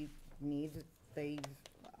now,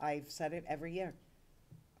 I've said it every year.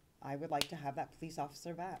 I would like to have that police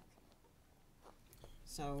officer back.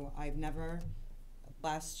 So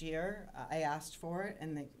last year, I asked for it,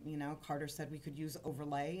 and Carter said we could use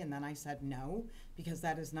overlay, and then I said no, because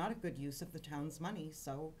that is not a good use of the town's money,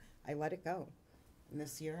 so I let it go. And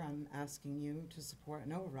this year, I'm asking you to support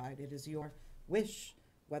an override. It is your wish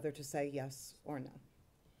whether to say yes or no.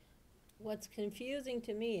 What's confusing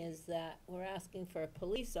to me is that we're asking for a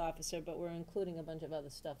police officer, but we're including a bunch of other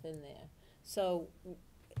stuff in there. So,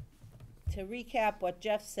 to recap what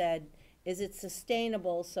Jeff said, is it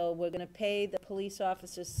sustainable? So we're gonna pay the police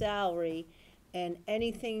officer's salary, and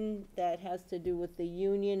anything that has to do with the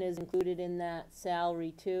union is included in that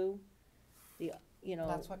salary too? The, you know,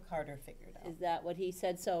 That's what Carter figured out. is that what he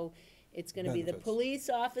said? So it's gonna be the Benefits. police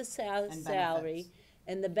office And salary benefits.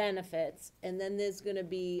 and the benefits, and then there's gonna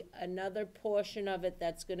be another portion of it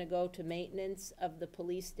that's gonna go to maintenance of the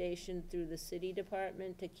police station through the city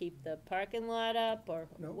department to keep the parking lot up, or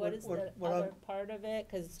No, what is the what other I'm- part of it?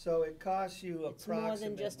 'Cause So it costs you it's more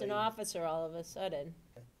than just an approximately officer all of a sudden.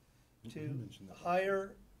 to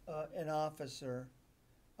hire an officer,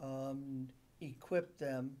 equip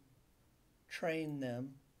them, train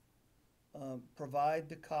them, provide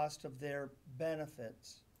the cost of their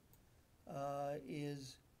benefits,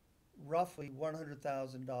 is roughly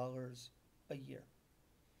 $100,000 a year.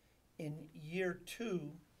 In year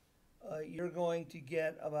two, you're going to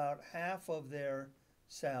get about half of their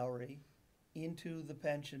salary into the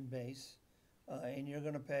pension base, and you're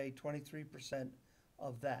gonna pay 23%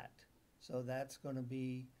 of that. So that's gonna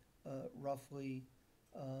be roughly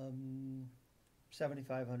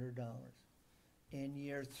 $7,500. In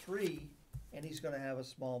year three, and he's gonna have a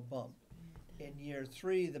small bump. In year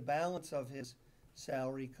three, the balance of his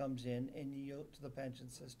salary comes in and you, to the pension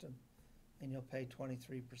system, and you'll pay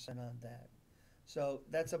 23% on that. So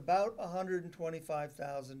that's about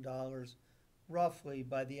 $125,000 roughly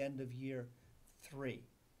by the end of year three.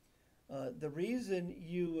 The reason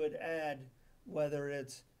you would add, whether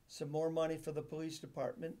it's some more money for the police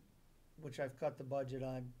department, which I've cut the budget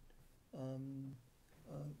on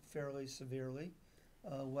fairly severely,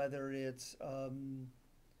 whether it's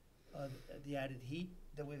the added heat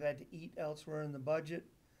that we've had to eat elsewhere in the budget,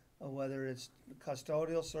 whether it's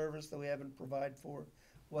custodial service that we haven't provided for,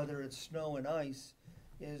 whether it's snow and ice,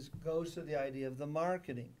 goes to the idea of the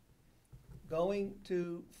marketing. Going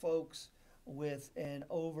to folks with an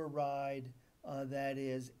override that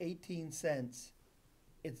is 18 cents,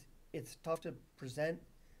 it's tough to present,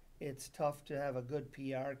 it's tough to have a good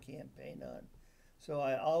PR campaign on. So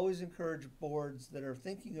I always encourage boards that are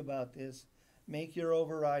thinking about this, make your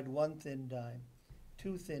override 1 thin dime,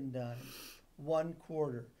 2 thin dimes,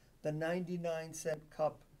 1/4, the 99-cent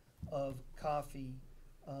cup of coffee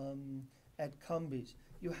at Cumbies.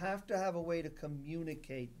 You have to have a way to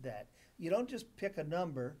communicate that. You don't just pick a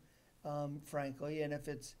number, frankly, and if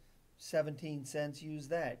it's 17 cents, use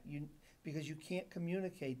that. Because you can't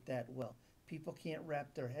communicate that well. People can't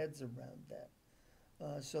wrap their heads around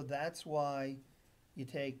that. So that's why you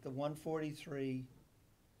take the 143,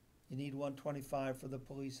 you need 125 for the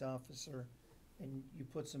police officer, and you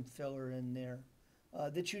put some filler in there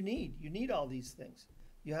that you need. You need all these things.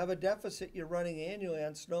 You have a deficit you're running annually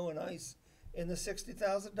on snow and ice in the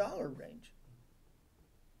 $60,000 range.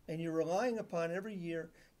 And you're relying upon every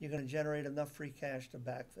year you're going to generate enough free cash to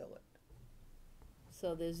backfill it.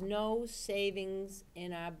 So there's no savings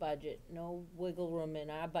in our budget, no wiggle room in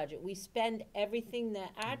our budget. We spend everything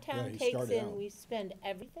that our town he takes started in, out. we spend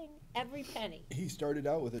everything, every penny. He started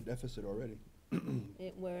out with a deficit already.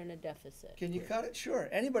 We're in a deficit. Can you cut it? Sure.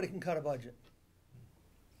 Anybody can cut a budget.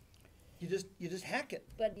 You just hack it.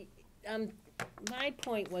 But, my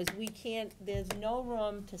point was, we can't, there's no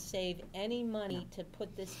room to save any money to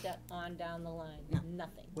put this step on down the line,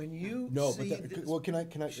 nothing. When you No, see but, this, well, can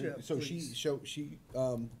I, Sure, so please.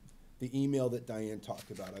 the email that Diane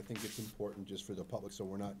talked about, I think it's important just for the public, so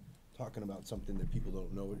we're not talking about something that people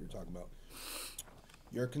don't know what you're talking about.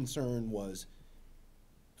 Your concern was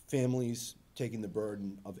families taking the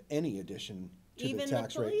burden of any addition to the Even the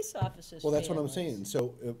tax rate. police officers' Well, that's what I'm families. saying.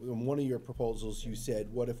 So, in one of your proposals, you said,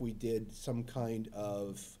 what if we did some kind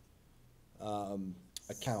of,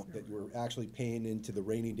 account that you're actually paying into the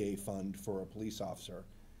rainy day fund for a police officer?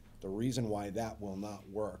 The reason why that will not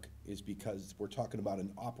work is because we're talking about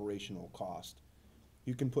an operational cost.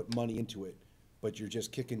 You can put money into it, but you're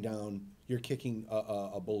just kicking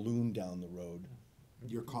a balloon down the road.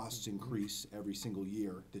 Your costs increase every single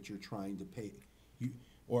year that you're trying to pay.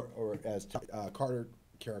 Or as Carter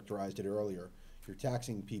characterized it earlier, you're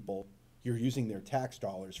taxing people, you're using their tax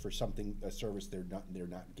dollars for a service they're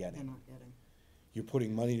not getting. You're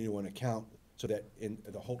putting money into an account so that in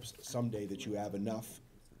the hopes someday that you have enough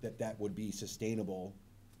that would be sustainable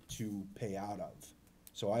to pay out of.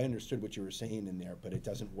 So I understood what you were saying in there, but it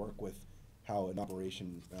doesn't work with how an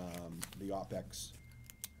operation, the OpEx,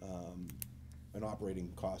 an operating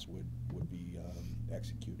cost would be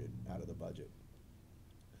executed out of the budget.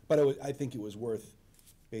 But I think it was worth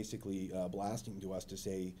basically blasting to us to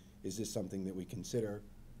say, is this something that we consider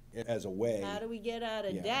as a way? How do we get out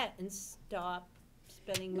of Yeah. debt and stop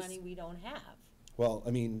spending money we don't have? Well,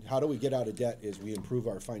 I mean, how do we get out of debt is we improve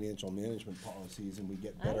our financial management policies and we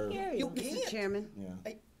get better. I hear you. Mr. Chairman,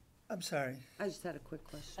 Yeah, I'm sorry. I just had a quick A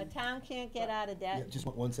question. town can't get out of yeah, debt. just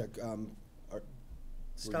one sec, were you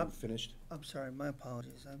Stop. finished? I'm sorry, my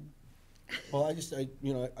apologies. Well,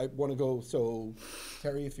 I wanna go, so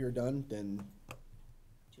Terry, if you're done, then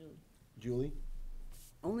Julie. Julie?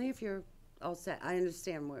 Only if you're all set. I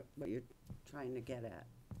understand what you're trying to get at.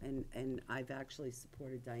 And I've actually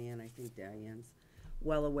supported Diane. I think Diane's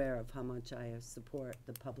well aware of how much I support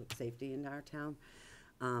the public safety in our town.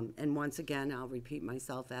 And once again, I'll repeat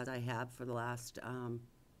myself as I have for the last,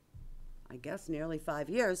 I guess, nearly 5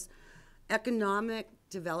 years. Economic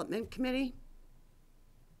Development Committee,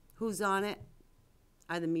 who's on it?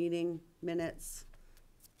 Are the meeting minutes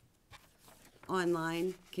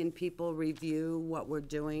online? Can people review what we're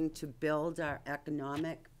doing to build our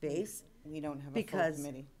economic base? We don't have a full Because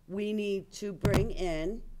committee. we need to bring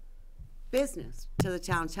in business to the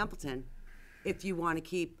town of Templeton. If you want to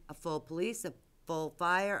keep a full police, a full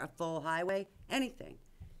fire, a full highway, anything.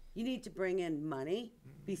 You need to bring in money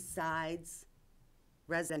besides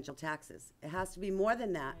residential taxes. It has to be more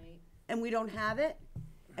than that. Right. And we don't have it.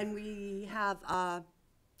 And we have a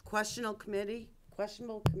questionable committee,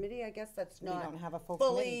 I guess that's We not don't have a full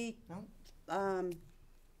fully, committee. No?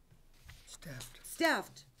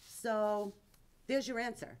 staffed. So there's your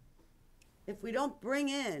answer. If we don't bring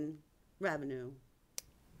in revenue,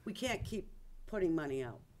 we can't keep putting money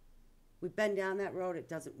out. We've been down that road, it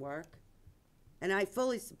doesn't work. And I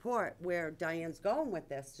fully support where Diane's going with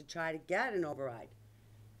this to try to get an override.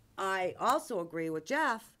 I also agree with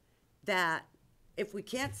Jeff that if we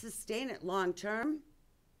can't sustain it long-term,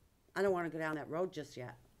 I don't want to go down that road just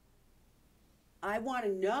yet. I want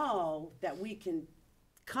to know that we can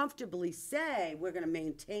comfortably say we're going to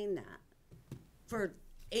maintain that for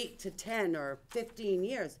 8 to 10 or 15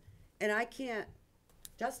 years. And I can't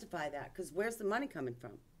justify that, because where's the money coming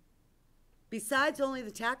from? Besides only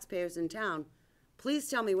the taxpayers in town, please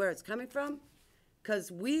tell me where it's coming from,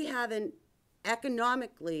 because we haven't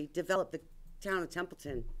economically developed the town of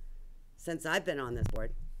Templeton since I've been on this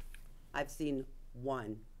board. I've seen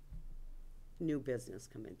one new business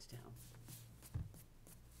come into town.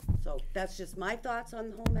 So that's just my thoughts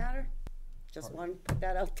on the whole matter. Just want to put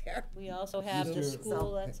that out there. We also have the Mr.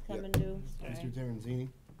 school that's coming due. Mr. Terenzini?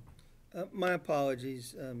 My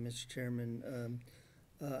apologies, Mr. Chairman.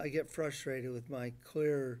 I get frustrated with my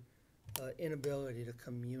clear inability to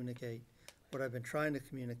communicate what I've been trying to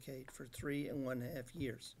communicate for 3.5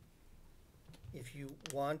 years. If you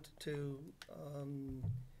want to,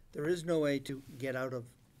 there is no way to get out of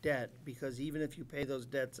debt, because even if you pay those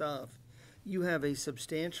debts off, you have a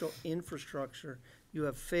substantial infrastructure you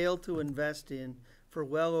have failed to invest in for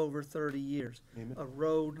well over 30 years. Amen. A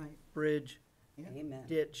road, bridge, Amen.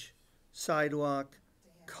 ditch, sidewalk,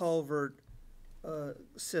 culvert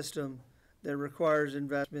system that requires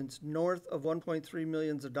investments north of $1.3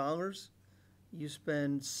 million. You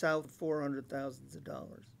spend south of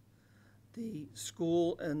 $400,000. The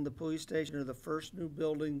school and the police station are the first new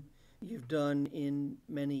building you've done in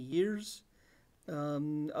many years,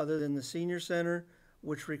 other than the senior center,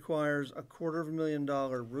 which requires a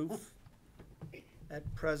 $250,000 roof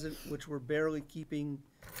at present, which we're barely keeping.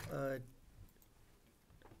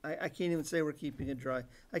 I can't even say we're keeping it dry.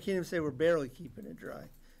 I can't even say we're barely keeping it dry,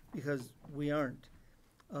 because we aren't.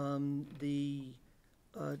 The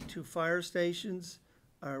 2 fire stations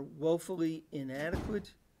are woefully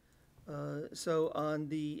inadequate. So on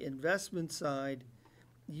the investment side,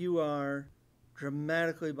 you are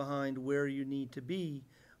dramatically behind where you need to be,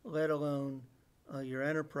 let alone your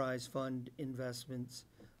enterprise fund investments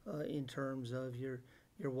in terms of your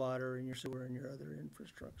water and your sewer and your other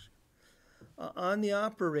infrastructure. On the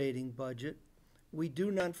operating budget, we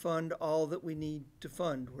do not fund all that we need to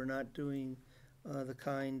fund. We're not doing the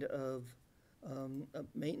kind of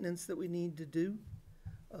maintenance that we need to do.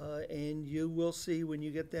 And you will see when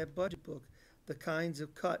you get that budget book, the kinds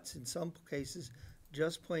of cuts, in some cases,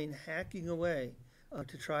 just plain hacking away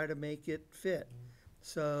to try to make it fit.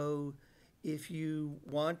 So if you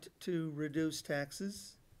want to reduce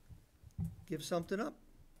taxes, give something up.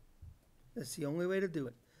 That's the only way to do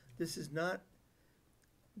it. This is not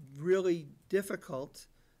really difficult.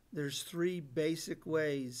 There's 3 basic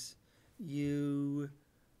ways you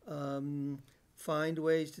find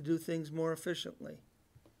ways to do things more efficiently.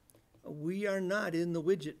 We are not in the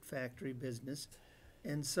widget factory business,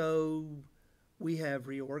 and so we have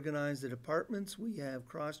reorganized the departments, we have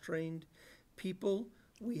cross-trained people,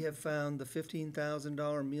 we have found the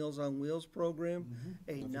 $15,000 Meals on Wheels program,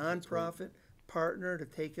 a nonprofit partner to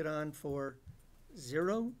take it on for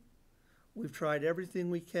 0. We've tried everything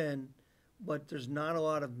we can but there's not a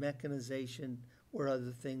lot of mechanization or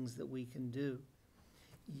other things that we can do.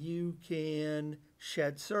 You can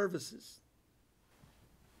shed services.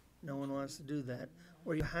 No one wants to do that.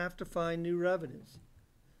 Or you have to find new revenues.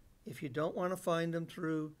 If you don't want to find them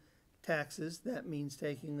through taxes, that means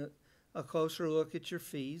taking a closer look at your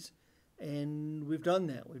fees. And we've done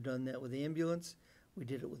that. We've done that with ambulance. We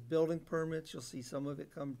did it with building permits. You'll see some of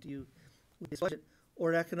it come to you with this budget,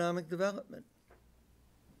 or economic development.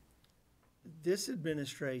 This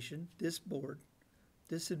administration, this board,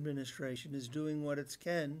 this administration is doing what it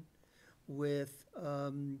can with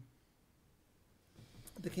the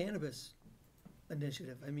cannabis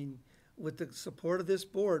initiative. I mean, with the support of this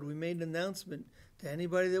board, we made an announcement to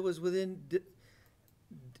anybody that was within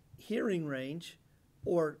hearing range,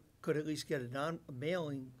 or could at least get a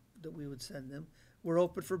mailing that we would send them. We're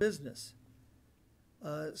open for business.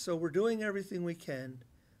 So we're doing everything we can.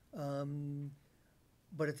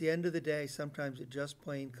 But at the end of the day, sometimes it just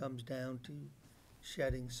plain comes down to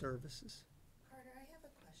shedding services. Carter, I have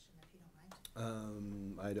a question, if you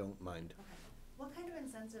don't mind. I don't mind. Okay. What kind of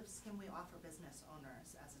incentives can we offer business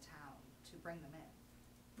owners as a town to bring them in?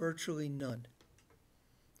 Virtually none.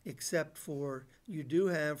 Except for, you do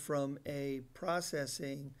have from a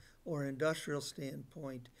processing or industrial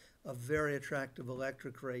standpoint, a very attractive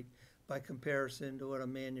electric rate by comparison to what a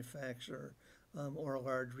manufacturer or a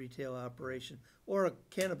large retail operation or a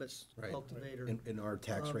cannabis Right. cultivator. And our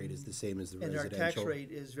tax rate is the same as the And our residential. tax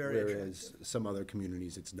rate is very attractive. Whereas some other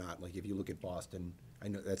communities, it's not. Like if you look at Boston, I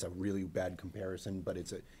know that's a really bad comparison, but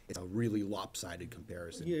it's a really lopsided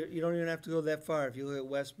comparison. You don't even have to go that far. If you look at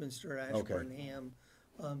Westminster, Ashburnham,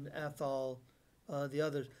 Athol, the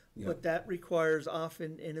others. Yeah. But that requires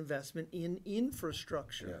often an investment in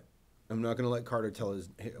infrastructure. Yeah. I'm not gonna let Carter tell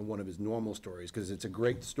one of his normal stories, because it's a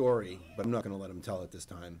great story, but I'm not gonna let him tell it this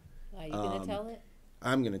time. Are you gonna tell it?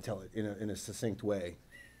 I'm gonna tell it in a succinct way.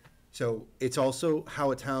 So it's also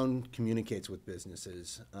how a town communicates with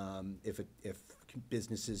businesses. If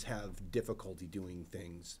businesses have difficulty doing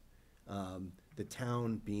things, the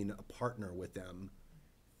town being a partner with them,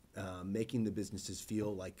 making the businesses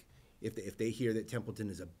feel like if they hear that Templeton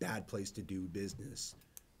is a bad place to do business,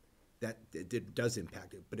 that it does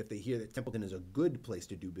impact it. But if they hear that Templeton is a good place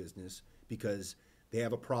to do business because they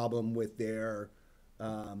have a problem with their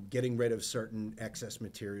getting rid of certain excess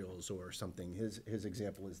materials or something. His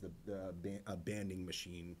example is a banding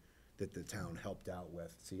machine that the town helped out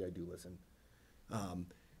with. See, I do listen.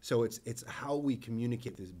 So it's how we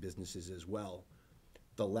communicate with businesses as well.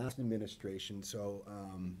 The last administration, so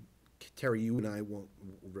Terry, you and I won't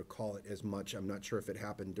recall it as much. I'm not sure if it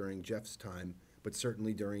happened during Jeff's time, but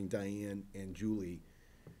certainly during Diane and Julie.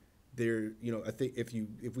 I think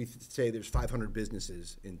if we say there's 500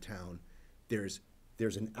 businesses in town, there's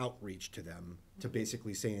an outreach to them to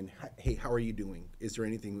basically saying, hey, how are you doing? Is there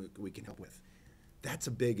anything we can help with? That's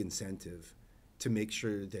a big incentive to make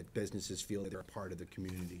sure that businesses feel that they're a part of the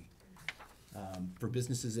community. For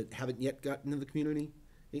businesses that haven't yet gotten into the community,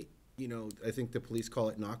 I think the police call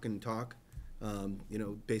it knock and talk.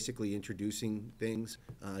 Basically introducing things.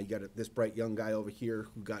 You got this bright young guy over here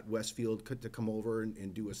who got Westfield to come over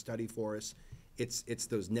and do a study for us. It's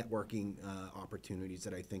those networking opportunities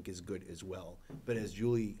that I think is good as well. But as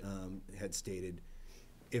Julie had stated,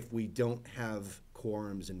 if we don't have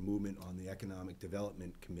quorums and movement on the Economic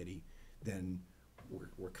Development Committee, then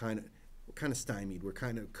we're kind of stymied. We're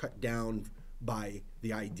kind of cut down by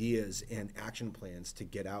the ideas and action plans to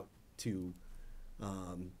get out to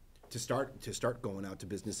start going out to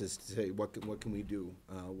businesses to say what can we do?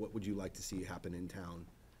 What would you like to see happen in town?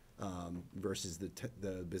 Versus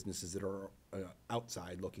the businesses that are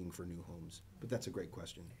outside looking for new homes. But that's a great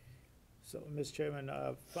question. So, Mr. Chairman,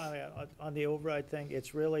 finally, on the override thing,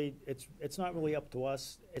 it's not really up to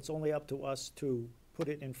us. It's only up to us to put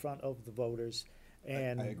it in front of the voters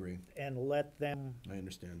and. I agree. And let them. I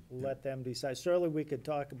understand. Let them decide. Certainly, we could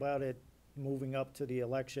talk about it moving up to the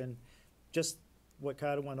election, just what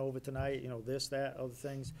Carter went over tonight, this, that, other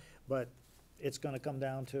things. But it's gonna come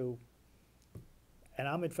down to, and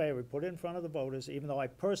I'm in favor, put it in front of the voters, even though I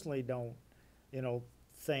personally don't,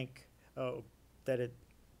 think that it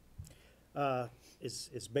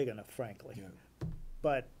is big enough, frankly. Yeah.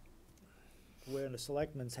 But we're in the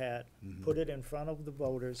selectman's hat, put it in front of the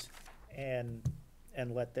voters and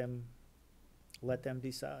let them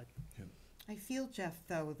decide. Yeah. I feel, Jeff,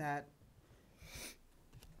 though, that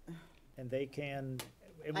And they can,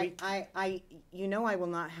 and we, I will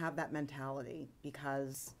not have that mentality,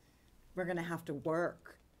 because we're gonna have to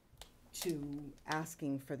work to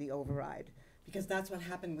asking for the override, because that's what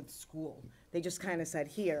happened with school. They just kind of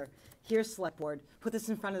said, here's select board, put this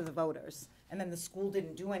in front of the voters, and then the school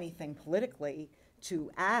didn't do anything politically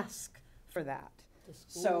to ask for that. The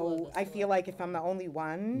school or So the I feel like if I'm the only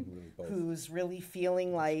one Both. who's really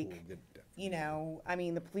feeling like, School did you know, I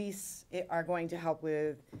mean, the police are going to help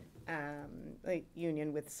with, like,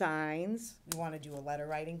 union with signs. We want to do a letter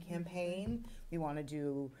writing campaign. We want to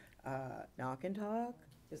do, knock and talk.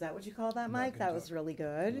 Is that what you call that, Mike? and That was talk. really I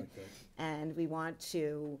good. like that. And we want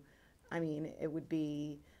to, I mean, it would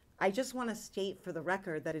be, I just want to state for the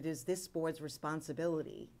record that it is this board's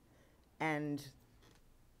responsibility and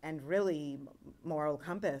really moral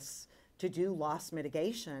compass to do loss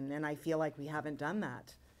mitigation, and I feel like we haven't done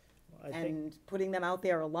that. I think, And putting them out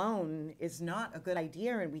there alone is not a good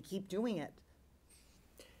idea, and we keep doing it.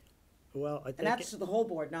 well, I And think, that's to the whole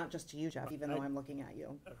board, not just to you, Jeff, even though I'm looking at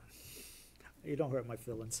you. you don't hurt my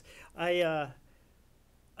feelings. I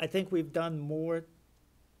think we've done more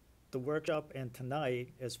the workshop and tonight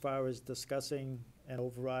as far as discussing an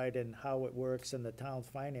override and how it works in the town's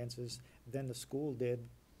finances than the school did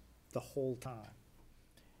the whole time.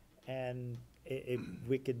 And if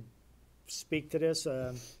we could speak to this,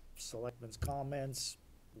 selectmen's comments,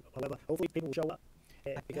 whatever, hopefully people will show up.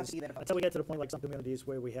 Because see that. until we get to the point like some communities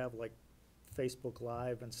where we have like Facebook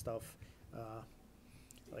Live and stuff,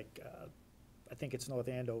 I think it's North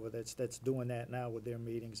Andover that's doing that now with their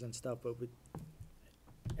meetings and stuff, but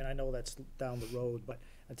and I know that's down the road, but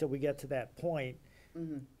until we get to that point,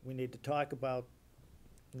 we need to talk about,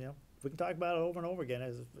 you know, we can talk about it over and over again,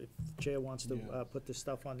 as if the chair wants to put this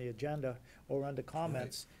stuff on the agenda or under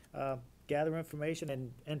comments. Gather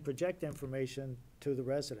information and project information to the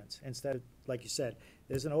residents, instead of, like you said,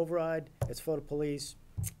 there's an override, it's for the police,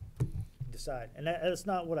 decide. And that's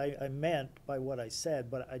not what I meant by what I said,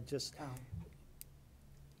 but I just, Oh.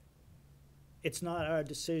 it's not our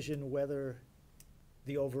decision whether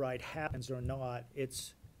the override happens or not.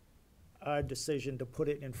 It's our decision to put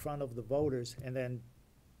it in front of the voters and then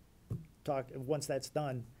talk, once that's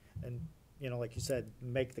done, and, you know, like you said,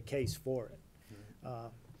 make the case for it.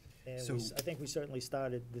 And So- I think we certainly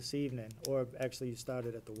started this evening, or actually you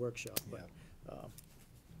started at the workshop, but,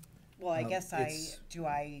 Well, I guess it's-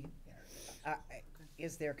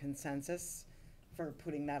 is there consensus for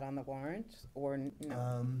putting that on the warrant, or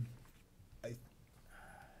no?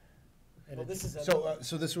 and Well, this is a.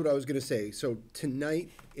 So this is what I was gonna say. So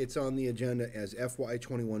tonight, it's on the agenda as FY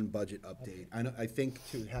 '21 budget update. I think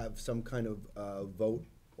to have some kind of vote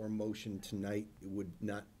or motion tonight would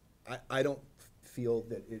not, I don't feel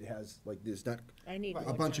that it has, like, there's not I need a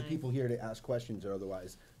more bunch of time. people here to ask questions or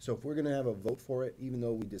otherwise. So if we're gonna have a vote for it, even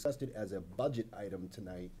though we discussed it as a budget item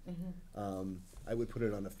tonight, I would put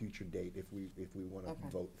it on a future date if we wanna Okay.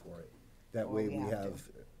 vote for it. That Or way we we have have,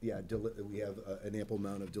 we have an ample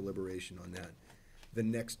amount of deliberation on that. The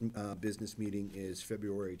next business meeting is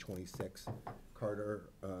February 26th. Carter,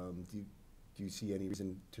 do you see any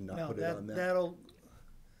reason to not No, put it on that? that'll,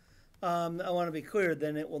 I want to be clear,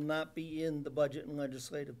 then it will not be in the budget and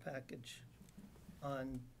legislative package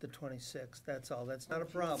on the 26th, that's all, that's not a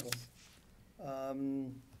problem.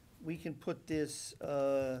 We can put this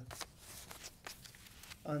on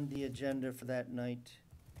the agenda for that night.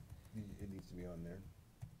 It needs to be on there.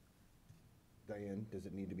 Diane, does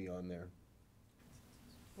it need to be on there?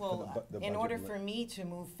 Well, the in budget order and for me to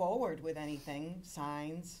move forward with anything,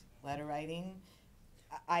 signs, letter writing,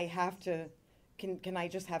 I have to, can I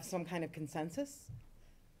just have some kind of consensus?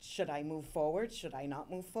 Should I move forward? Should I not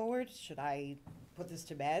move forward? Should I put this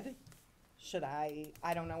to bed? Should I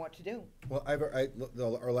don't know what to do. Well,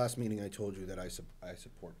 our last meeting, I told you that I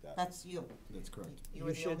support that. That's you. That's correct. You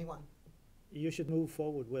were the should- only one. you should move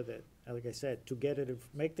forward with it, like I said, to get it,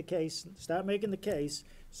 make the case, start making the case,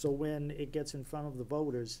 so when it gets in front of the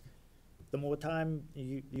voters, the more time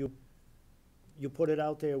you put it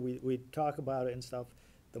out there, we talk about it and stuff,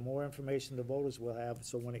 the more information the voters will have,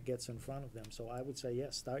 so when it gets in front of them. So I would say,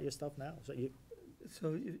 yes, start your stuff now. So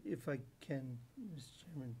So if I can, Mr.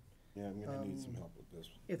 Chairman, Yeah, I'm gonna need some help with this.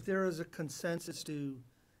 if there is a consensus to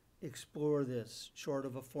explore this, short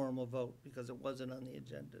of a formal vote, because it wasn't on the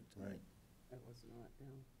agenda tonight, That was not, no.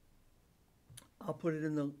 I'll put it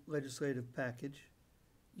in the legislative package.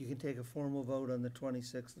 You can take a formal vote on the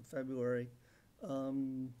 26th of February,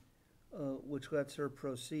 which lets her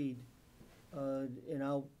proceed. And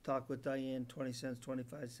I'll talk with Diane, 20 cents,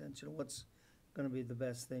 25 cents, you know, what's gonna be the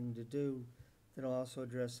best thing to do. That'll also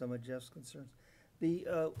address some of Jeff's concerns. The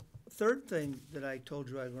third thing that I told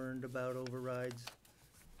you I learned about overrides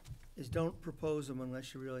is don't propose them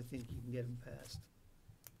unless you really think you can get them passed.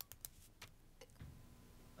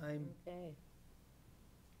 I'm Okay.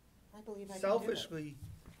 I believe I can do it. selfishly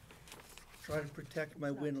try to protect my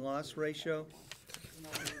win-loss ratio. No,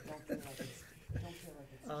 don't feel like it's-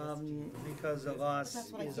 Because a loss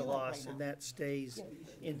That's what I is a feel like loss, right and now. that stays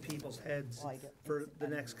in people's heads for the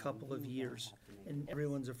next couple of years. And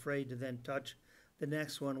everyone's afraid to then touch the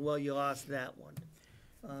next one, well, you lost that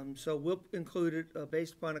one. So we'll include it,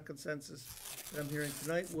 based upon a consensus that I'm hearing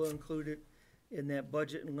tonight, we'll include it in that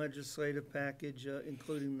budget and legislative package,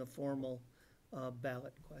 including the formal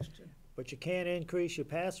ballot question. But you can't increase your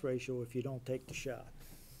pass ratio if you don't take the shot.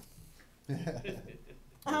 But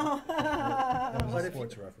if,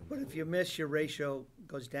 Sports reference. but if you miss, your ratio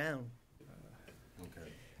goes down.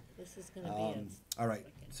 Okay. This is gonna be All right,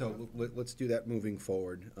 so let's do that moving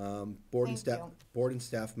forward. Board and Thank staff, you. board and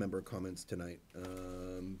staff member comments tonight.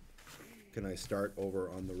 Can I start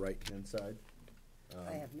over on the right-hand side?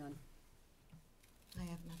 I have none. I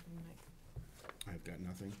have nothing, Mike. I've got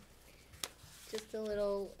nothing. Just a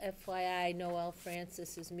little FYI, Noel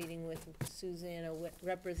Francis is meeting with Susanna,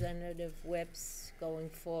 Representative Whips, going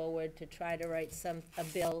forward to try to write a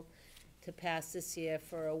bill to pass this year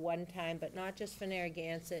for a one-time, but not just for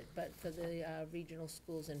Narragansett, but for the regional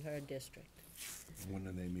schools in her district. When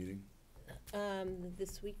are they meeting?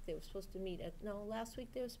 This week, they were supposed to meet last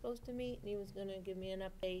week they were supposed to meet, and he was gonna give me an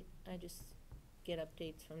update. I just get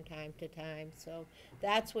updates from time to time, so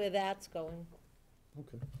that's where that's going.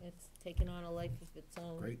 Okay, It's taken on a life of its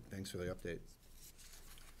own. great, thanks for the update.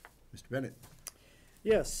 Mr. Bennett?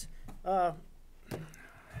 Yes, I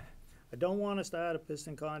don't wanna start a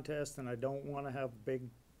piston contest, and I don't wanna have a big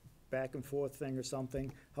back and forth thing or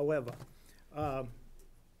something. However,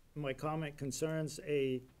 my comment concerns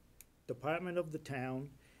a department of the town,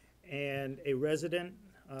 and a resident,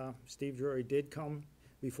 Steve Drury, did come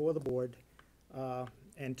before the board,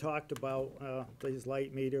 and talked about, his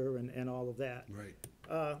light meter and all of that. Right.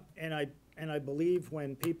 And I believe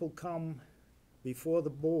when people come before the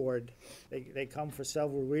board, they come for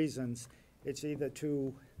several reasons. It's either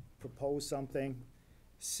to propose something,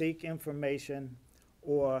 seek information,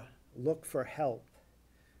 or look for help,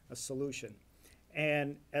 a solution.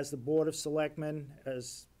 And as the Board of Selectmen,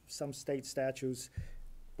 as some state statutes,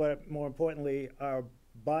 but more importantly, our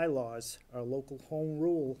bylaws, our local home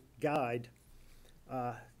rule guide,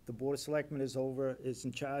 the Board of Selectmen is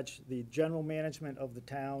in charge, the general management of the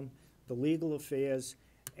town, the legal affairs,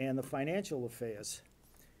 and the financial affairs.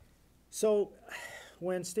 So,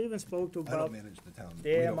 when Stephen spoke to I about don't manage the town. the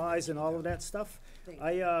We don't. AMIs and all of that stuff, Thank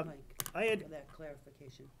I, you, Mike, I had, for that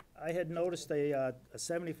clarification. I had noticed a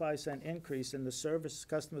 75-cent increase in the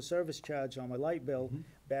customer service charge on my light bill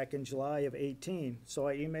back in July of 18. So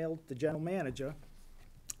I emailed the general manager,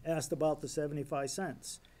 asked about the 75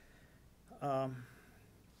 cents.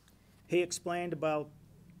 He explained about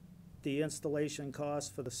the installation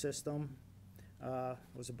cost for the system,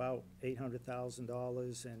 was about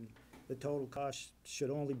 $800,000, and the total cost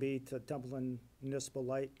should only be to Templeton Municipal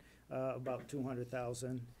Light, about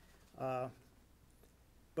 $200,000.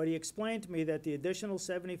 But he explained to me that the additional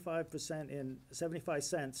 75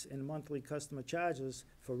 cents in monthly customer charges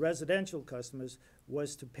for residential customers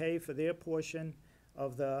was to pay for their portion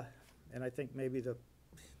of the, and I think maybe the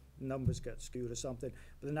numbers got skewed or something,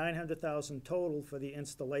 but the 900,000 total for the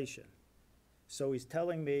installation. So he's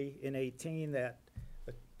telling me in 18 that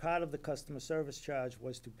the part of the customer service charge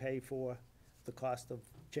was to pay for the cost of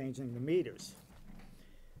changing the meters.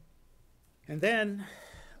 And then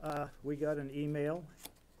we got an email,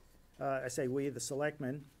 I say we, the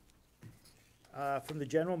selectmen, from the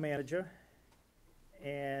general manager,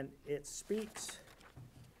 and it speaks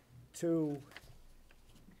to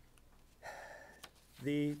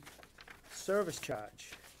the service charge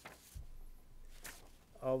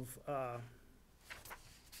of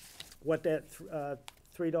what that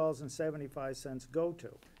 $3.75 go to.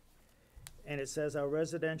 And it says our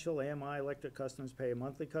residential AMI electric customers pay a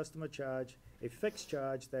monthly customer charge, a fixed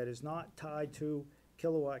charge that is not tied to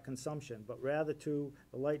kilowatt consumption, but rather to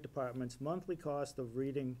the light department's monthly cost of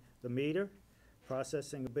reading the meter,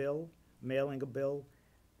 processing a bill, mailing a bill,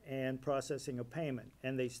 and processing a payment.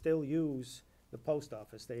 And they still use the post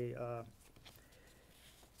office, to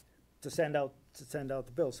send out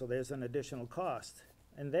the bill, so there's an additional cost.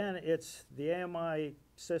 And then it's the AMI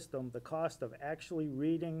system, the cost of actually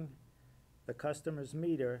reading the customer's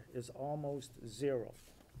meter is almost zero.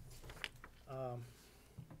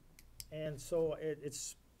 And so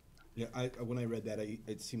it's, Yeah, when I read that,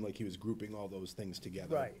 it seemed like he was grouping all those things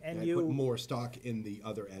together. Right, and I put more stock in the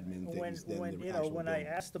other admin things than the actual bill. when I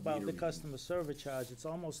asked about the meter reading. customer service charge, it's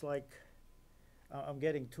almost like I'm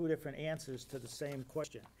getting two different answers to the same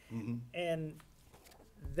question. And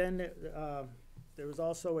then there was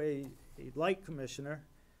also a light commissioner,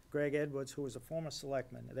 Greg Edwards, who was a former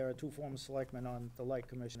selectman. There are two former selectmen on the light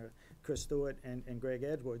commissioner, Chris Stewart and Greg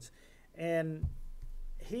Edwards. And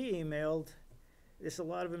he emailed, it's a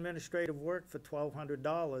lot of administrative work for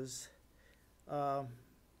 $1,200.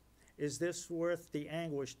 Is this worth the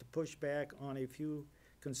anguish to push back on a few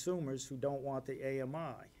consumers who don't want the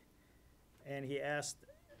AMI? And he asked,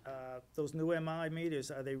 those new MI meters,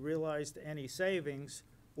 are they realized any savings,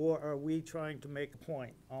 or are we trying to make a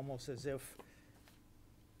point? Almost as if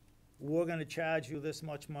we're gonna charge you this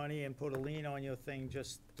much money and put a lien on your thing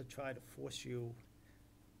just to try to force you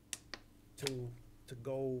to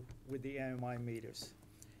go with the AMI meters.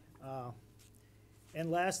 And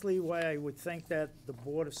lastly, why I would think that the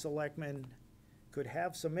Board of Selectmen could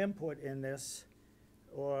have some input in this,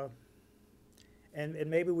 and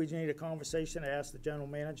maybe we need a conversation to ask the general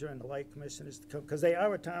manager and the light commissioners to come, because they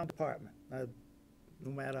are a town department. No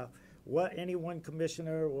matter what any one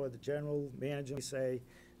commissioner or the general manager may say,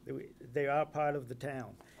 they are part of the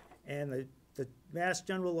town. And the Mass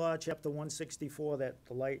General Law, Chapter 164, that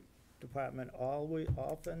the light department always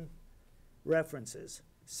often references,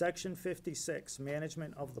 Section 56,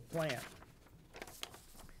 Management of the Plan.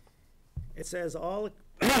 It says all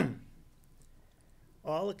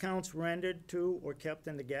accounts rendered to or kept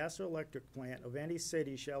in the gas or electric plant of any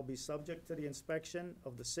city shall be subject to the inspection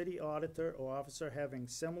of the city auditor or officer having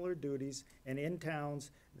similar duties, and in towns,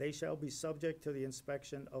 they shall be subject to the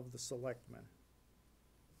inspection of the selectmen.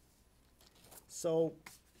 So,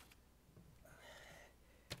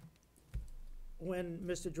 when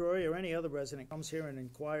Mr. Drury or any other resident comes here and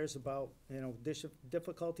inquires about,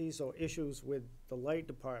 difficulties or issues with the light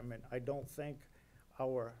department, I don't think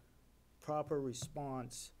our proper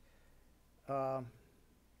response,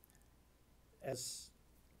 as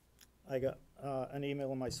I got an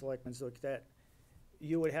email in my selectmen's look, that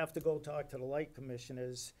you would have to go talk to the light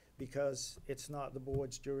commissioners because it's not the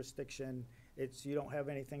board's jurisdiction. You don't have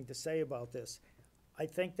anything to say about this. I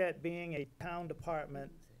think that being a town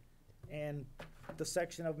department and the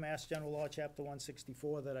section of Mass General Law, Chapter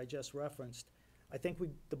 164 that I just referenced, I think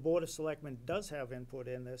the Board of Selectmen does have input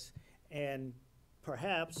in this, and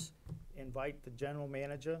perhaps invite the general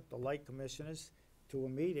manager, the light commissioners, to a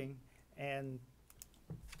meeting, and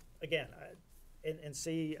again, and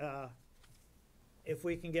see if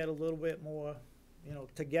we can get a little bit more,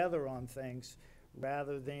 together on things,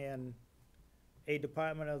 rather than a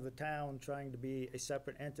department of the town trying to be a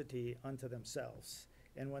separate entity unto themselves.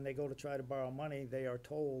 And when they go to try to borrow money, they are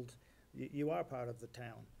told, you are part of the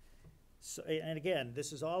town. So, and again,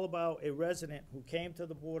 this is all about a resident who came to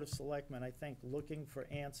the Board of Selectmen, I think, looking for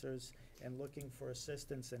answers and looking for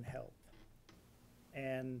assistance and help.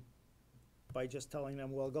 And by just telling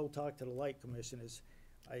them, well, go talk to the light commissioners,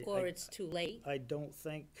 Or it's too late. I don't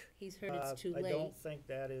think. He's heard it's too late. I don't think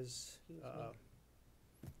that is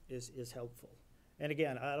helpful. And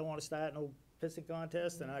again, I don't wanna start no pissing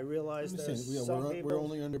contest, and I realize there's some We're people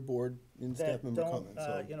only under board and staff that member don't,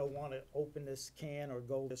 comments, so. wanna open this can or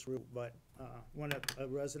go this route, but, when a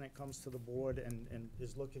resident comes to the board and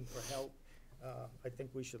is looking for help, I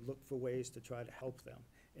think we should look for ways to try to help them.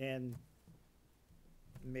 And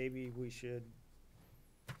maybe we should,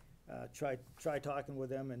 try talking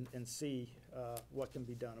with them and see, what can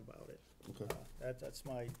be done about it. Okay. That's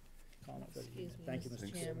my comment for the Excuse evening. me, Thank you,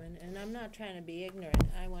 Mr. Mr. Chairman, and I'm not trying to be ignorant,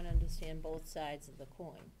 I wanna understand both sides of the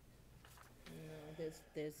coin.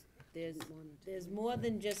 There's more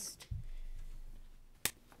than just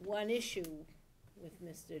one issue with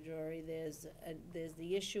Mr. Drury. There's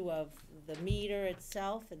the issue of the meter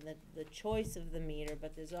itself and the choice of the meter,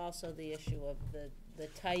 but there's also the issue of the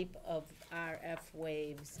type of RF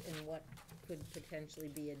waves and what could potentially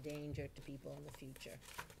be a danger to people in the future.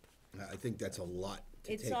 I think that's a lot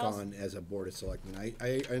to It's take also- on as a Board of Selectmen.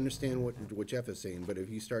 I understand what Jeff is saying, but if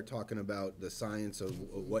you start talking about the science of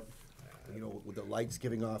what, with the lights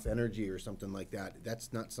giving off energy or something like that,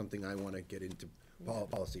 that's not something I wanna get into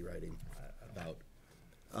policy writing about.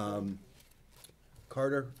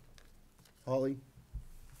 Carter, Holly,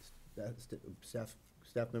 staff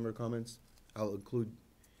member comments? I'll include,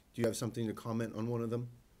 do you have something to comment on one of them?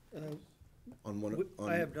 On one,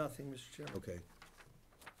 I have nothing, Mr. Chairman. okay,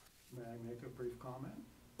 May I make a brief comment?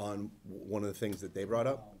 on one of the things that they brought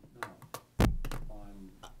up? No.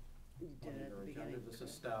 On your agenda, this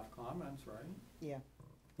is staff comments, right? Yeah.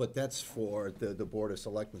 But that's for the Board of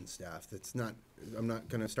Selectmen staff. That's not, I'm not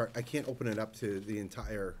gonna start, I can't open it up to the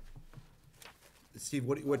entire, Steve,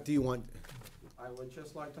 what do you want? I would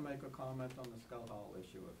just like to make a comment on the Scout Hall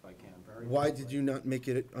issue, if I can, very Why quickly. did you not make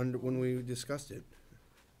it under, when we discussed it?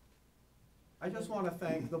 I just want to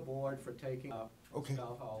thank the board for taking up the Okay.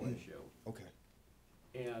 Scout Hall issue. Okay.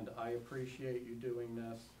 And I appreciate you doing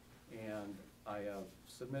this, and I have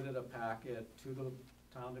submitted a packet to the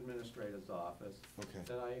town administrator's office Okay.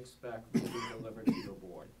 that I expect will be delivered to your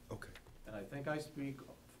board. Okay. And I think I speak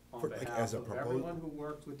on For, like, behalf as a of propo- everyone who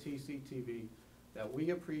works with TCTV, that we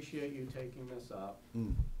appreciate you taking this up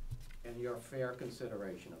Mm. and your fair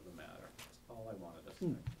consideration of the matter. That's all I wanted to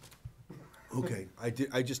say. Okay,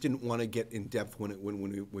 I just didn't want to get in depth when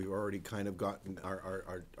we've already kind of gotten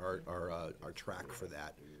our track for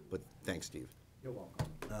that, but thanks, Steve. You're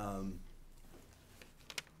welcome.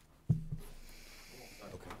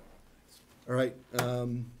 Okay. All right,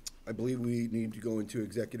 I believe we need to go into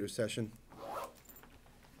executive session.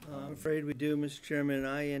 I'm afraid we do, Mr. Chairman.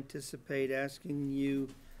 I anticipate asking you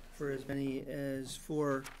for as many as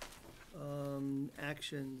 4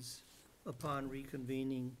 actions upon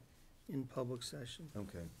reconvening in public session.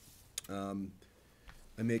 Okay.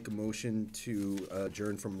 I make a motion to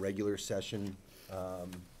adjourn from regular session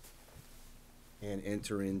and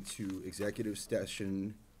enter into executive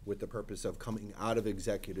session with the purpose of coming out of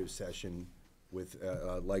executive session with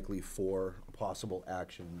likely 4 possible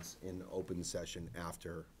actions in open session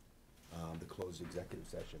after the closed executive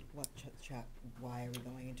session. What, why are we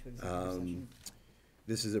going into executive session?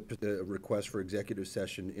 This is a request for executive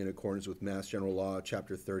session in accordance with Mass General Law,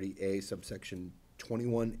 Chapter 30A, subsection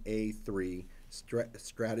 21A3,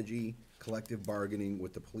 strategy, collective bargaining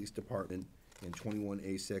with the police department, and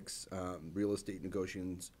 21A6, real estate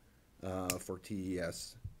negotiations for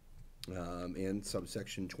TES, and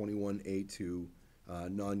subsection 21A2,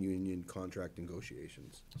 non-union contract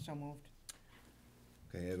negotiations. So moved.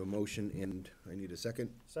 Okay, I have a motion and I need a second.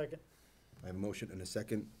 Second. I have a motion and a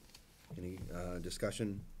second. Any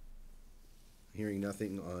discussion? Hearing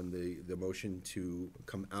nothing on the motion to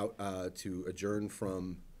come out, to adjourn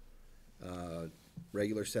from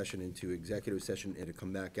regular session into executive session and to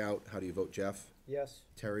come back out. How do you vote, Jeff? Yes.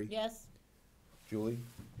 Terry? Yes? Julie?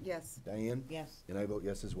 Yes. Diane? Yes. And I vote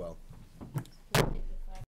yes as well.